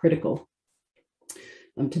would be critical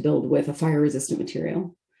to build with a fire resistant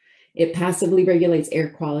material. It passively regulates air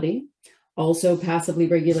quality, also passively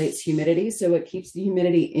regulates humidity. So it keeps the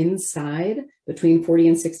humidity inside between 40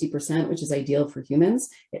 and 60%, which is ideal for humans.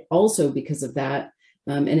 It also, because of that,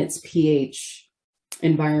 and its pH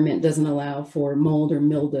environment doesn't allow for mold or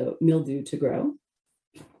mildew to grow.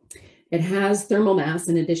 It has thermal mass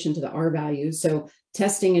in addition to the R value. So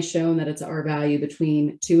testing has shown that it's R value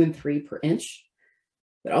between 2 and 3 per inch.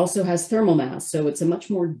 It also has thermal mass. So it's a much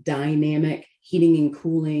more dynamic heating and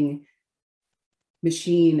cooling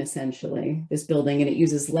machine, essentially, this building, and it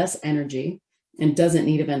uses less energy and doesn't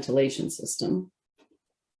need a ventilation system.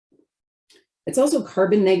 It's also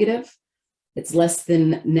carbon negative. It's less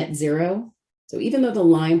than net zero. So even though the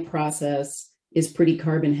lime process is pretty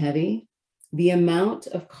carbon heavy, the amount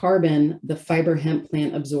of carbon the fiber hemp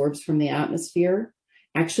plant absorbs from the atmosphere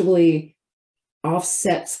actually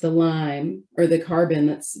offsets the lime or the carbon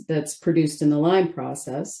that's produced in the lime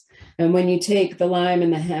process. And when you take the lime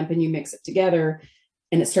and the hemp and you mix it together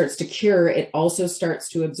and it starts to cure, it also starts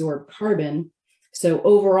to absorb carbon. So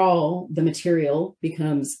overall, the material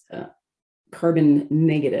becomes carbon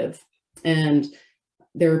negative. And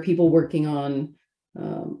there are people working on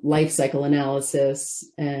life cycle analysis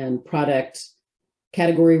and product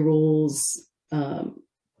category rules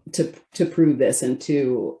to prove this and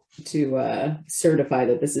to certify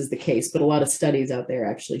that this is the case. But a lot of studies out there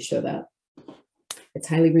actually show that. It's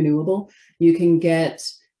highly renewable. You can get,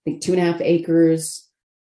 I think, 2.5 acres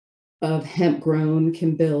of hemp grown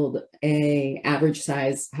can build a average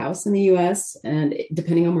size house in the US. And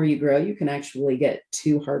depending on where you grow, you can actually get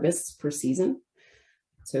 2 harvests per season.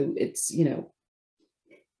 So it's, you know,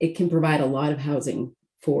 it can provide a lot of housing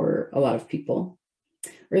for a lot of people.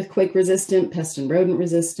 Earthquake resistant, pest and rodent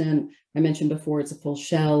resistant. I mentioned before, it's a full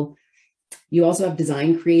shell. You also have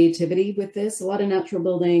design creativity with this. A lot of natural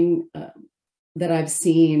building that I've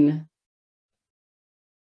seen,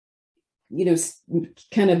 you know,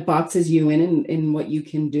 kind of boxes you in what you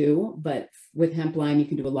can do, but with hemp lime, you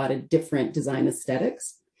can do a lot of different design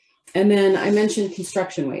aesthetics. And then I mentioned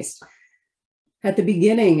construction waste at the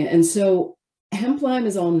beginning. And so hemp lime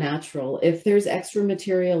is all natural. If there's extra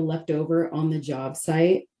material left over on the job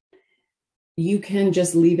site, you can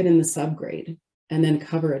just leave it in the subgrade and then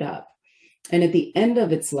cover it up. And at the end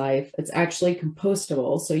of its life, it's actually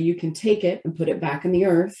compostable. So you can take it and put it back in the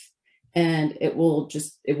earth, and it will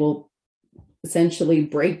essentially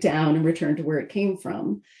break down and return to where it came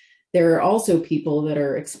from. There are also people that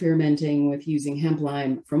are experimenting with using hemp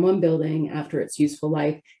lime from one building after its useful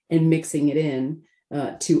life and mixing it in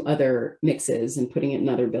to other mixes and putting it in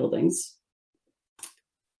other buildings.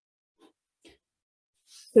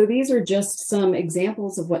 So these are just some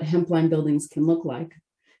examples of what hemp lime buildings can look like.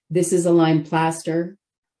 This is a lime plaster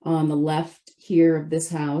on the left here of this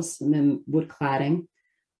house, and then wood cladding.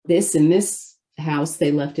 In this house,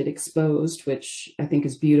 they left it exposed, which I think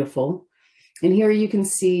is beautiful. And here you can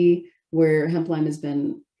see where hemp lime has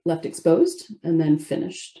been left exposed and then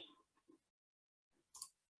finished.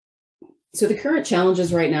 So the current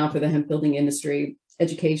challenges right now for the hemp building industry,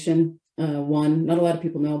 education, one, not a lot of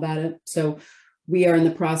people know about it. So we are in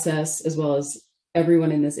the process, as well as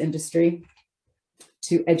everyone in this industry,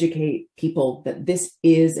 to educate people that this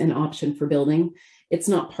is an option for building. It's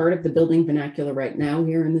not part of the building vernacular right now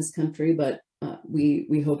here in this country, but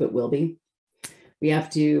we hope it will be. We have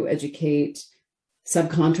to educate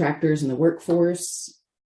subcontractors in the workforce.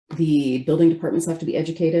 The building departments have to be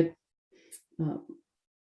educated.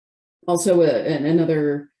 Also,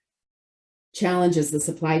 another challenge is the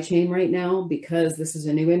supply chain right now, because this is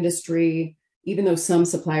a new industry. Even though some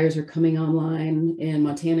suppliers are coming online in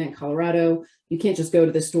Montana and Colorado, you can't just go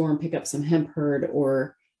to the store and pick up some hemp hurd,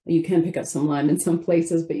 or you can pick up some lime in some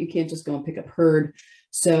places, but you can't just go and pick up hurd.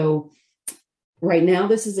 So right now,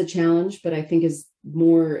 this is a challenge, but I think as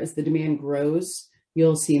the demand grows,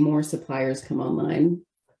 you'll see more suppliers come online.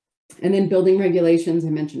 And then building regulations, I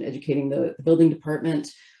mentioned educating the building department.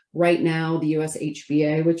 Right now, the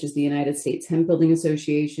USHBA, which is the United States Hemp Building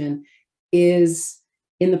Association, is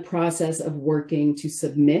in the process of working to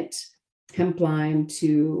submit hemp lime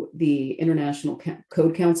to the International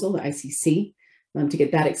Code Council, the ICC, to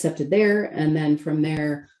get that accepted there. And then from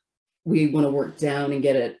there, we want to work down and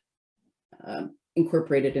get it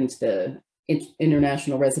incorporated into the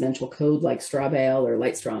international residential code, like straw bale or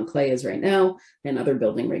light straw and clay is right now, and other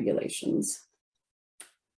building regulations.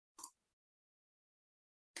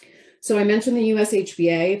 So I mentioned the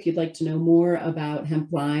USHBA. If you'd like to know more about hemp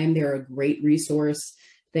lime, they're a great resource.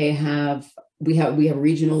 We have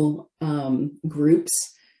regional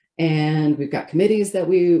groups, and we've got committees that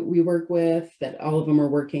we work with, that all of them are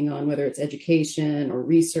working on, whether it's education or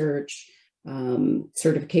research,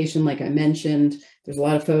 certification, like I mentioned. There's a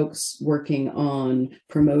lot of folks working on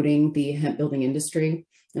promoting the hemp building industry.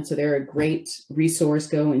 And so they're a great resource.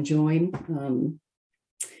 Go and join.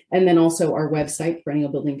 And then also our website,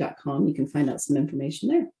 perennialbuilding.com, you can find out some information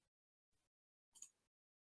there.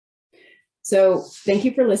 So thank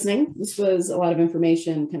you for listening. This was a lot of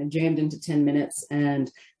information kind of jammed into 10 minutes.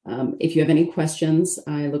 And if you have any questions,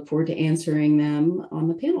 I look forward to answering them on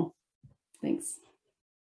the panel. Thanks.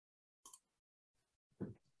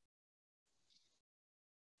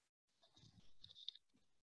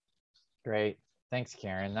 Great. Thanks,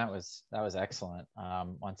 Karen. That was excellent.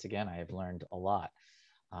 Once again, I have learned a lot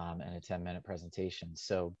in a 10-minute presentation.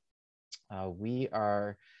 So we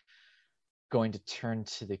are going to turn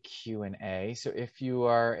to the Q&A. So if you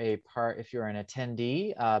are an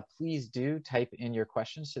attendee, please do type in your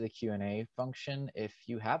questions to the Q&A function if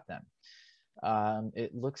you have them.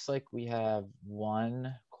 It looks like we have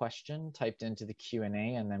one question typed into the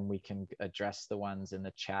Q&A, and then we can address the ones in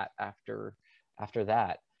the chat after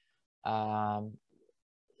that.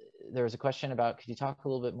 There was a question about, could you talk a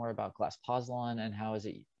little bit more about glass pozzolan and how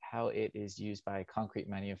it is used by concrete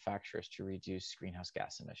manufacturers to reduce greenhouse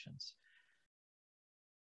gas emissions?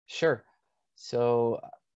 Sure. So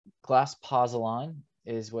glass pozzolan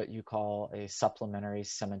is what you call a supplementary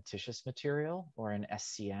cementitious material, or an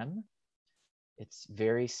SCM. It's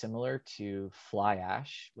very similar to fly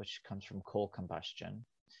ash, which comes from coal combustion.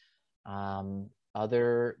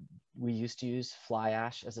 We used to use fly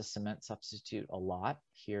ash as a cement substitute a lot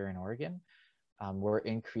here in Oregon. We're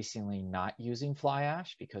increasingly not using fly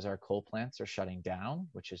ash because our coal plants are shutting down,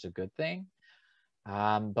 which is a good thing.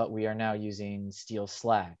 But we are now using steel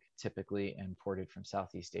slag, typically imported from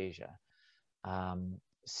Southeast Asia.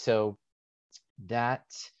 So that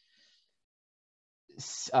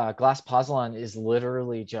glass pozzolan is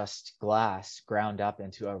literally just glass ground up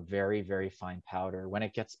into a very, very fine powder. When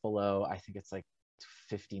it gets below, I think it's like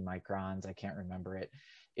 50 microns, I can't remember it,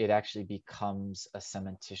 it actually becomes a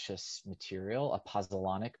cementitious material, a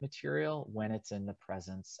pozzolanic material, when it's in the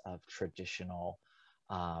presence of traditional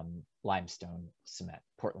limestone cement,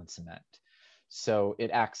 Portland cement. So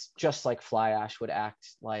it acts just like fly ash would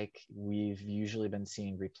act like. We've usually been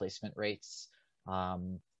seeing replacement rates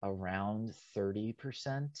around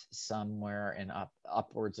 30%, somewhere in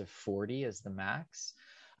upwards of 40 is the max.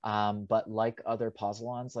 But like other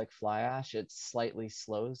pozzolans, like fly ash, it slightly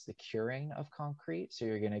slows the curing of concrete. So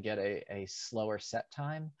you're going to get a slower set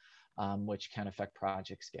time, which can affect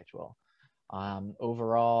project schedule.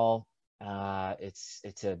 Overall,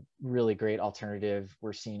 it's a really great alternative.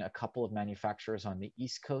 We're seeing a couple of manufacturers on the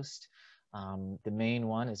East Coast. The main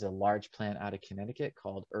one is a large plant out of Connecticut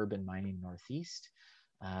called Urban Mining Northeast.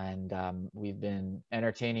 And we've been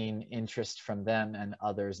entertaining interest from them and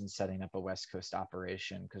others in setting up a West Coast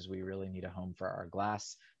operation, because we really need a home for our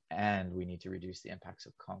glass and we need to reduce the impacts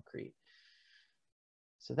of concrete.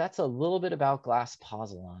 So that's a little bit about glass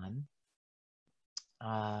pozzolan.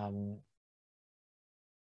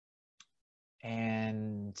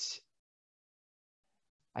 And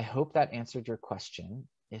I hope that answered your question.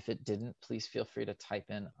 If it didn't, please feel free to type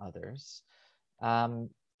in others.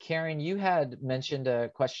 Karen, you had mentioned a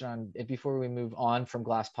question on, before we move on from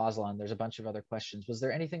glass pozzolan, there's a bunch of other questions. Was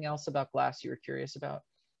there anything else about glass you were curious about?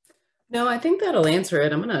 No, I think that'll answer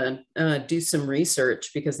it. I'm going to do some research,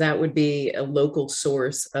 because that would be a local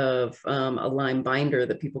source of a lime binder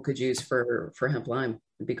that people could use for hemp lime.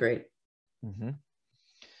 It'd be great. Mm-hmm.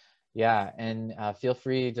 Yeah, and feel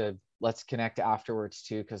free to, let's connect afterwards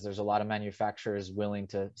too, because there's a lot of manufacturers willing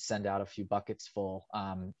to send out a few buckets full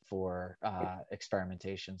for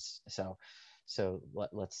experimentations. So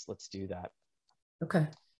let's do that. Okay,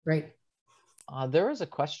 great. There was a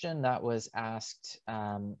question that was asked.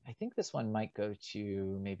 I think this one might go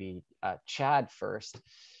to maybe Chad first.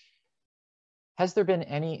 Has there been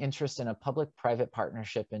any interest in a public-private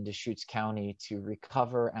partnership in Deschutes County to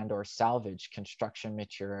recover and or salvage construction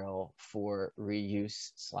material for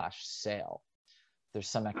reuse/sale? There's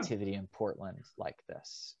some activity in Portland like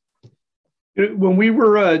this. When we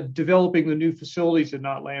were developing the new facilities at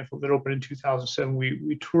Not Landfill that opened in 2007,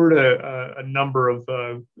 we toured a number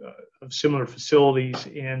of similar facilities,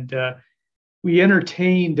 and we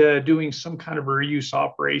entertained doing some kind of a reuse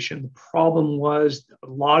operation. The problem was a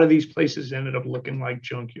lot of these places ended up looking like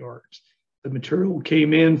junkyards. The material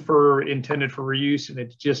came in intended for reuse, and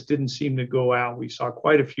it just didn't seem to go out. We saw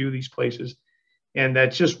quite a few of these places, and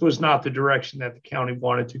that just was not the direction that the county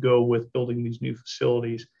wanted to go with building these new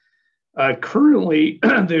facilities. Currently,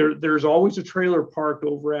 there's always a trailer parked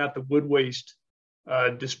over at the wood waste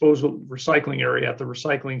disposal recycling area at the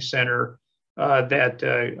recycling center that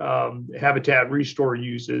Habitat Restore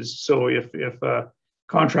uses. So if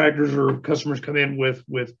contractors or customers come in with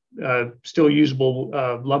still usable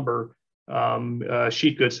lumber,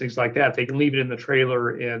 sheet goods, things like that, they can leave it in the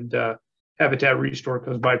trailer, and Habitat Restore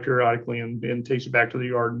comes by periodically and takes it back to the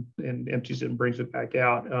yard and empties it and brings it back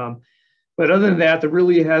out. But other than that, there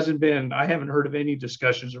really hasn't been, I haven't heard of any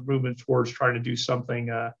discussions or movement towards trying to do something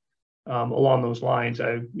along those lines.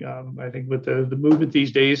 I think with the movement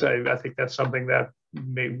these days, I think that's something that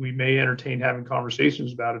we may entertain having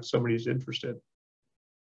conversations about if somebody's interested.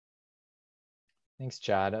 Thanks,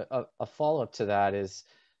 Chad. A follow-up to that is,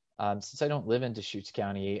 since I don't live in Deschutes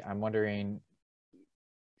County, I'm wondering,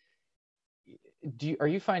 are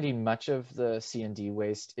you finding much of the C&D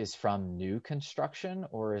waste is from new construction,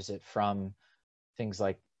 or is it from things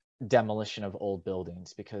like demolition of old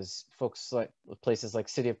buildings? Because folks like places like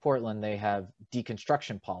City of Portland, they have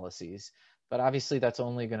deconstruction policies, but obviously that's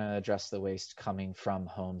only going to address the waste coming from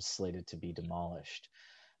homes slated to be demolished.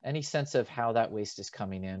 Any sense of how that waste is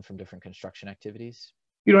coming in from different construction activities?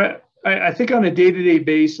 You know, I think on a day-to-day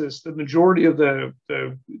basis, the majority of the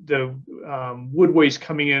wood waste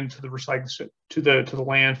coming into the recycling to the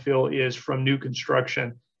landfill is from new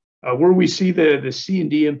construction. Where we see the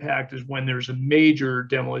C&D impact is when there's a major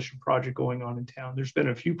demolition project going on in town. There's been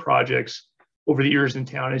a few projects over the years in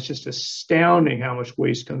town. It's just astounding how much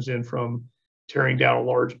waste comes in from tearing down a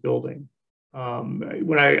large building.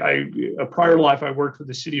 When a prior life, I worked for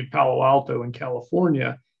the city of Palo Alto in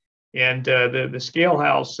California. And the scale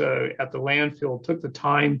house at the landfill took the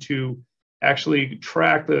time to actually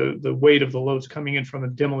track the weight of the loads coming in from the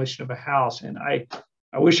demolition of a house. And I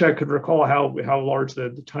wish I could recall how large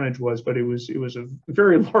the tonnage was, but it was a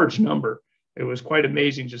very large number. It was quite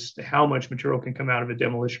amazing just how much material can come out of a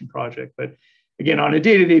demolition project. But again, on a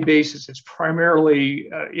day-to-day basis, it's primarily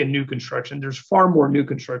in new construction. There's far more new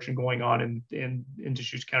construction going on in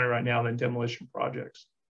Deschutes County right now than demolition projects.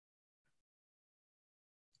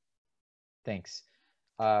 Thanks.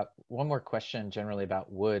 One more question generally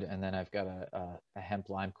about wood, and then I've got a hemp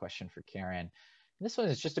lime question for Karen. This one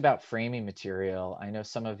is just about framing material. I know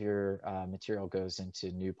some of your material goes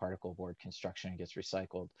into new particle board construction and gets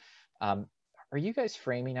recycled. Are you guys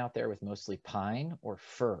framing out there with mostly pine or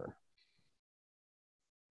fir?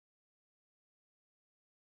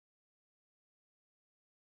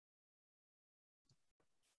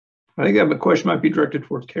 I think that question might be directed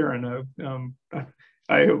towards Karen.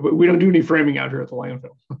 We don't do any framing out here at the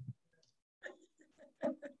landfill.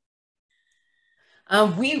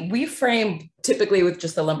 We frame typically with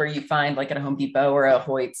just the lumber you find like at a Home Depot or a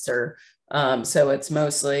Hoyt's, or so it's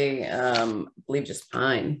mostly, I believe, just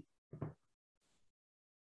pine.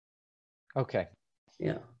 Okay.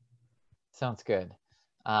 Yeah. Sounds good.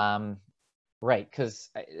 Right, because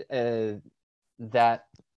that,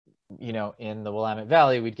 you know, in the Willamette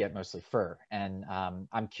Valley, we'd get mostly fir, and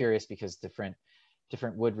I'm curious because different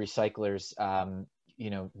wood recyclers, you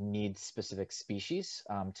know, need specific species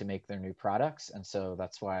to make their new products, and so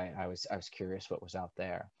that's why I was curious what was out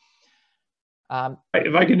there.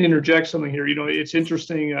 If I can interject something here, you know, it's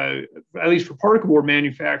interesting. At least for particle board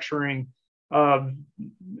manufacturing,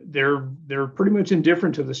 they're pretty much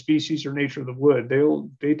indifferent to the species or nature of the wood.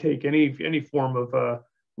 They take any form of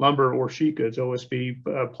lumber or sheet goods,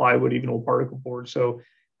 OSB, plywood, even old particle board. So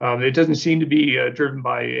it doesn't seem to be driven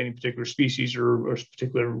by any particular species or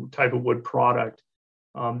particular type of wood product.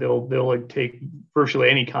 They'll like take virtually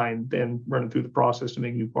any kind and run it through the process to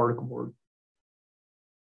make new particle board.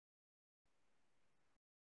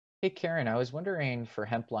 Hey, Karen, I was wondering for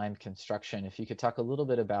hemp lime construction, if you could talk a little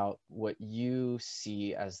bit about what you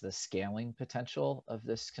see as the scaling potential of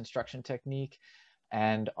this construction technique,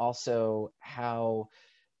 and also how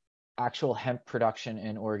actual hemp production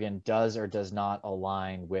in Oregon does or does not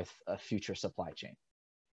align with a future supply chain.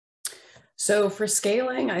 So for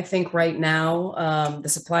scaling, I think right now, the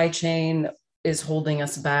supply chain is holding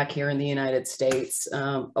us back here in the United States.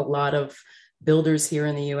 A lot of builders here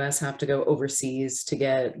in the US have to go overseas to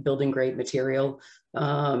get building grade material.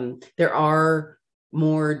 There are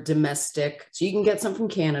more domestic, so you can get some from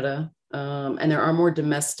Canada, and there are more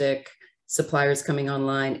domestic suppliers coming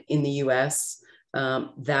online in the US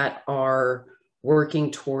that are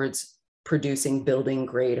working towards producing building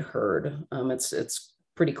grade hurd. It's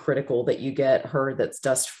pretty critical that you get hurd that's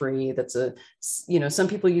dust free. That's some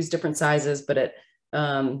people use different sizes, but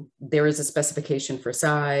there is a specification for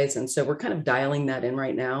size. And so we're kind of dialing that in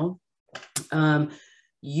right now.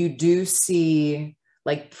 You do see,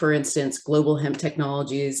 like, for instance, Global Hemp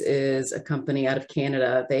Technologies is a company out of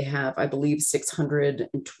Canada. They have, I believe,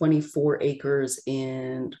 624 acres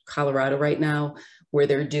in Colorado right now, where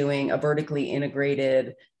they're doing a vertically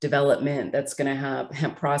integrated development that's going to have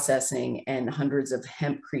hemp processing and hundreds of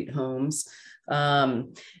HempCrete homes.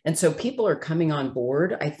 And so people are coming on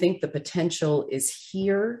board. I think the potential is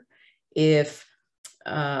here if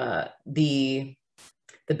the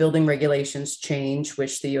building regulations change,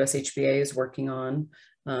 which the USHBA is working on,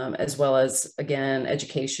 as well as, again,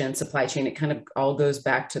 education, supply chain. It kind of all goes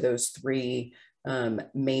back to those three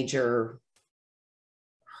major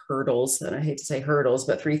hurdles, and I hate to say hurdles,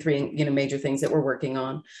 but three major things that we're working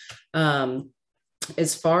on.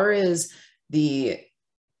 As far as the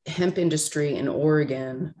hemp industry in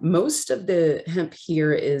Oregon, most of the hemp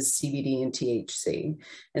here is CBD and THC.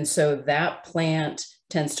 And so that plant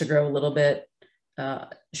tends to grow a little bit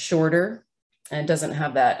shorter and doesn't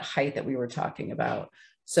have that height that we were talking about.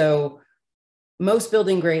 So most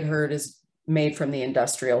building grade hurd is made from the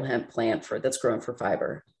industrial hemp plant that's grown for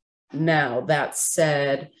fiber. Now, that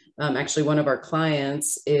said, actually one of our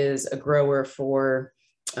clients is a grower for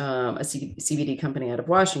a CBD company out of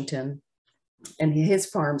Washington, and his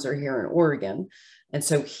farms are here in Oregon. And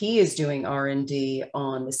so he is doing R&D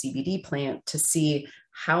on the CBD plant to see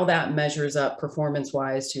how that measures up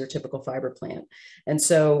performance-wise to your typical fiber plant. And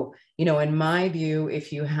so, in my view,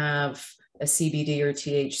 if you have a CBD or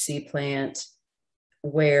THC plant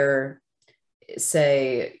where,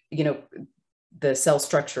 say, the cell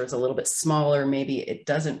structure is a little bit smaller, maybe it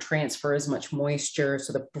doesn't transfer as much moisture,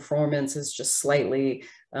 so the performance is just slightly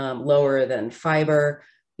lower than fiber,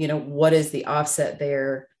 what is the offset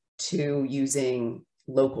there to using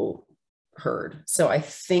local hurd? So I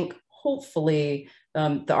think hopefully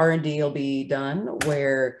the R&D will be done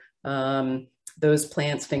where those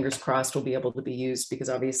plants, fingers crossed, will be able to be used, because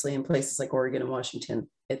obviously in places like Oregon and Washington,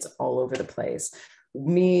 it's all over the place.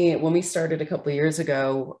 When we started a couple of years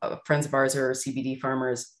ago, friends of ours are CBD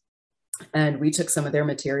farmers, and we took some of their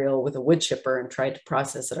material with a wood chipper and tried to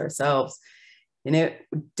process it ourselves, and it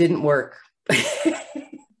didn't work.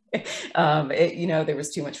 There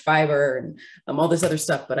was too much fiber and all this other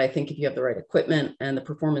stuff. But I think if you have the right equipment and the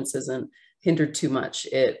performance isn't hindered too much,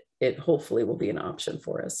 it hopefully will be an option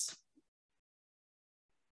for us.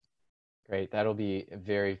 Great. That'll be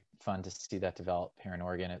very fun to see that develop here in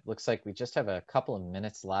Oregon. It looks like we just have a couple of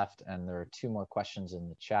minutes left, and there are two more questions in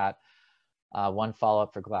the chat. One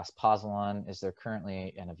follow-up for glass pozzolan. Is there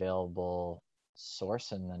currently an available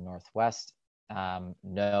source in the Northwest?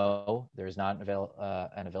 No, there's not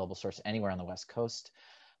an available source anywhere on the West Coast.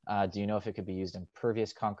 Do you know if it could be used in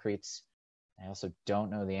pervious concretes? I also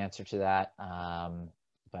don't know the answer to that,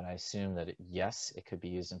 but I assume that yes, it could be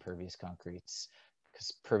used in pervious concretes,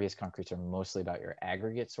 because pervious concretes are mostly about your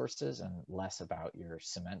aggregate sources and less about your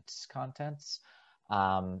cement contents,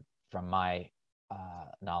 from my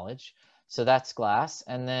knowledge. So that's glass.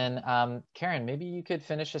 And then Karen, maybe you could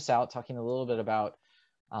finish us out talking a little bit about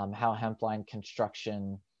how hempline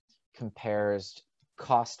construction compares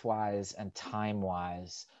cost-wise and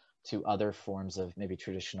time-wise to other forms of maybe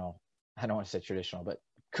traditional, I don't want to say traditional, but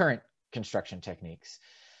current construction techniques.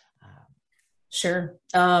 Sure.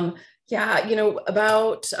 Yeah,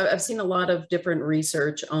 I've seen a lot of different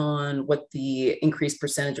research on what the increased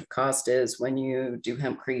percentage of cost is when you do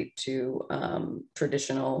HempCrete to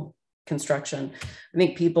traditional construction. I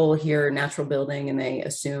think people hear natural building and they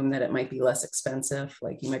assume that it might be less expensive,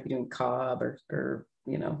 like you might be doing cob or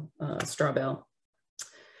straw bale.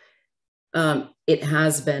 It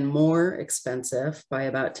has been more expensive by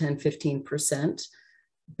about 10-15%,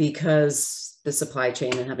 because the supply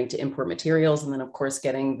chain and having to import materials, and then of course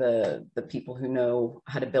getting the people who know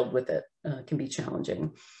how to build with it can be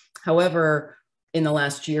challenging. However, in the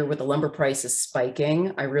last year, with the lumber prices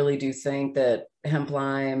spiking, I really do think that hemp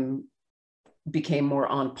lime became more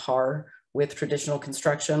on par with traditional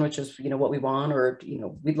construction, which is what we want, or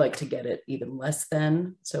we'd like to get it even less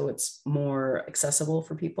than, so it's more accessible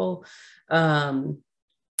for people.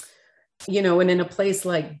 you know, and in a place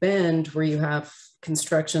like Bend where you have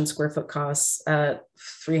construction square foot costs at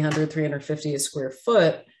 300, 350 a square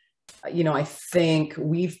foot, you know, I think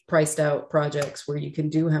we've priced out projects where you can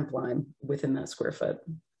do hemp lime within that square foot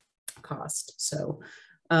cost. So,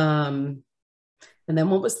 and then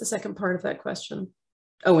what was the second part of that question?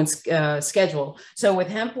 Oh, and schedule. So with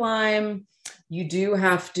hemp lime, you do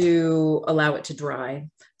have to allow it to dry.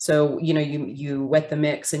 So, you know, you wet the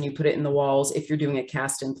mix and you put it in the walls if you're doing a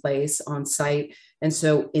cast in place on site. And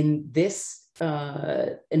so in this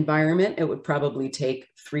environment, it would probably take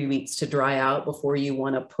 3 weeks to dry out before you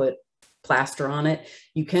want to put plaster on it.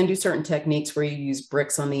 You can do certain techniques where you use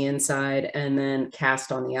bricks on the inside and then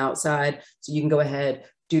cast on the outside. So you can go ahead,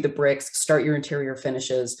 do the bricks, start your interior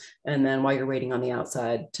finishes, and then while you're waiting on the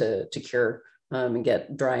outside to cure and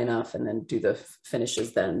get dry enough, and then do the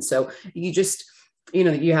finishes then. So you just, you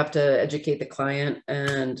know, you have to educate the client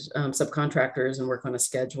and subcontractors and work on a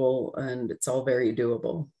schedule, and it's all very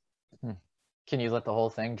doable. Can you let the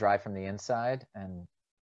whole thing dry from the inside and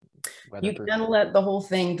you can let the whole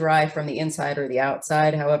thing dry from the inside or the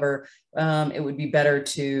outside. However, it would be better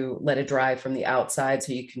to let it dry from the outside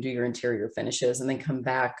so you can do your interior finishes and then come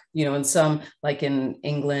back, you know, in some, like in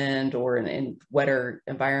England or in wetter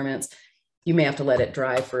environments, you may have to let it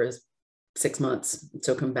dry for 6 months.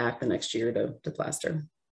 So come back the next year to plaster.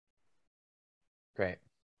 Great.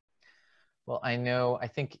 Well, I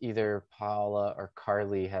think either Paula or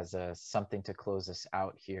Carly has something to close us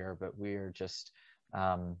out here, but we're just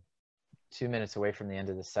 2 minutes away from the end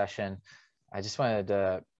of the session. I just wanted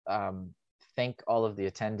to thank all of the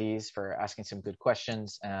attendees for asking some good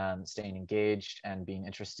questions and staying engaged and being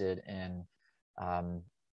interested in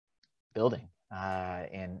building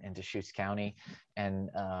in Deschutes County. And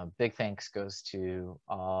big thanks goes to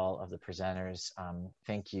all of the presenters.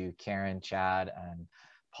 Thank you, Karen, Chad, and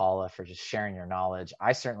Paula, for just sharing your knowledge.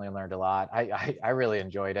 I certainly learned a lot. I really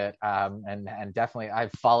enjoyed it. And definitely I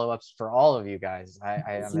have follow-ups for all of you guys.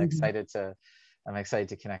 I'm excited to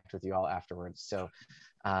connect with you all afterwards. So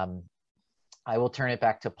I will turn it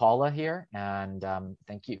back to Paula here, and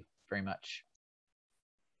thank you very much.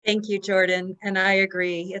 Thank you, Jordan. And I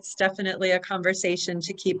agree. It's definitely a conversation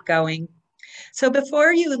to keep going. So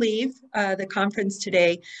before you leave the conference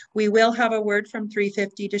today, we will have a word from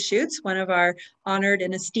 350 Deschutes, one of our honored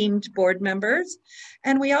and esteemed board members.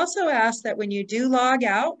 And we also ask that when you do log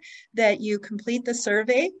out, that you complete the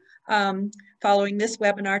survey following this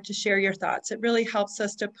webinar to share your thoughts. It really helps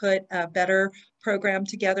us to put a better program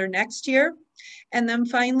together next year. And then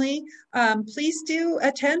finally, please do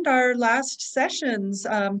attend our last sessions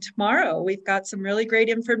tomorrow. We've got some really great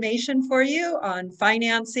information for you on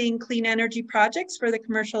financing clean energy projects for the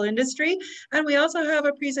commercial industry. And we also have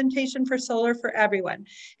a presentation for solar for everyone.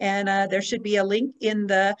 And there should be a link in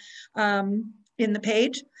the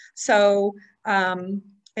page. So, and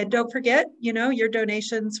don't forget, you know, your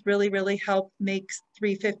donations really, really help make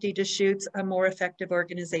 350 Deschutes a more effective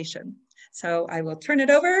organization. So I will turn it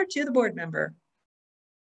over to the board member.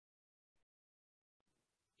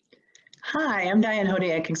 Hi, I'm Diane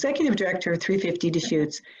Hodiak, Executive Director of 350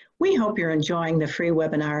 Deschutes. We hope you're enjoying the free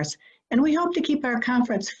webinars, and we hope to keep our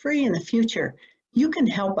conference free in the future. You can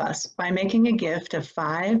help us by making a gift of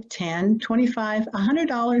 $5, $10, $25,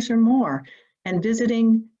 $100 or more, and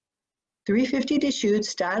visiting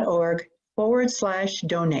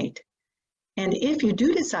 350deschutes.org/donate. And if you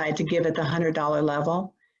do decide to give at the $100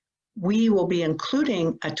 level, we will be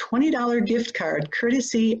including a $20 gift card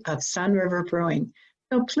courtesy of Sun River Brewing.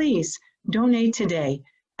 So please donate today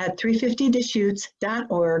at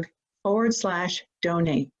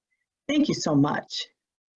 350deschutes.org/donate. Thank you so much.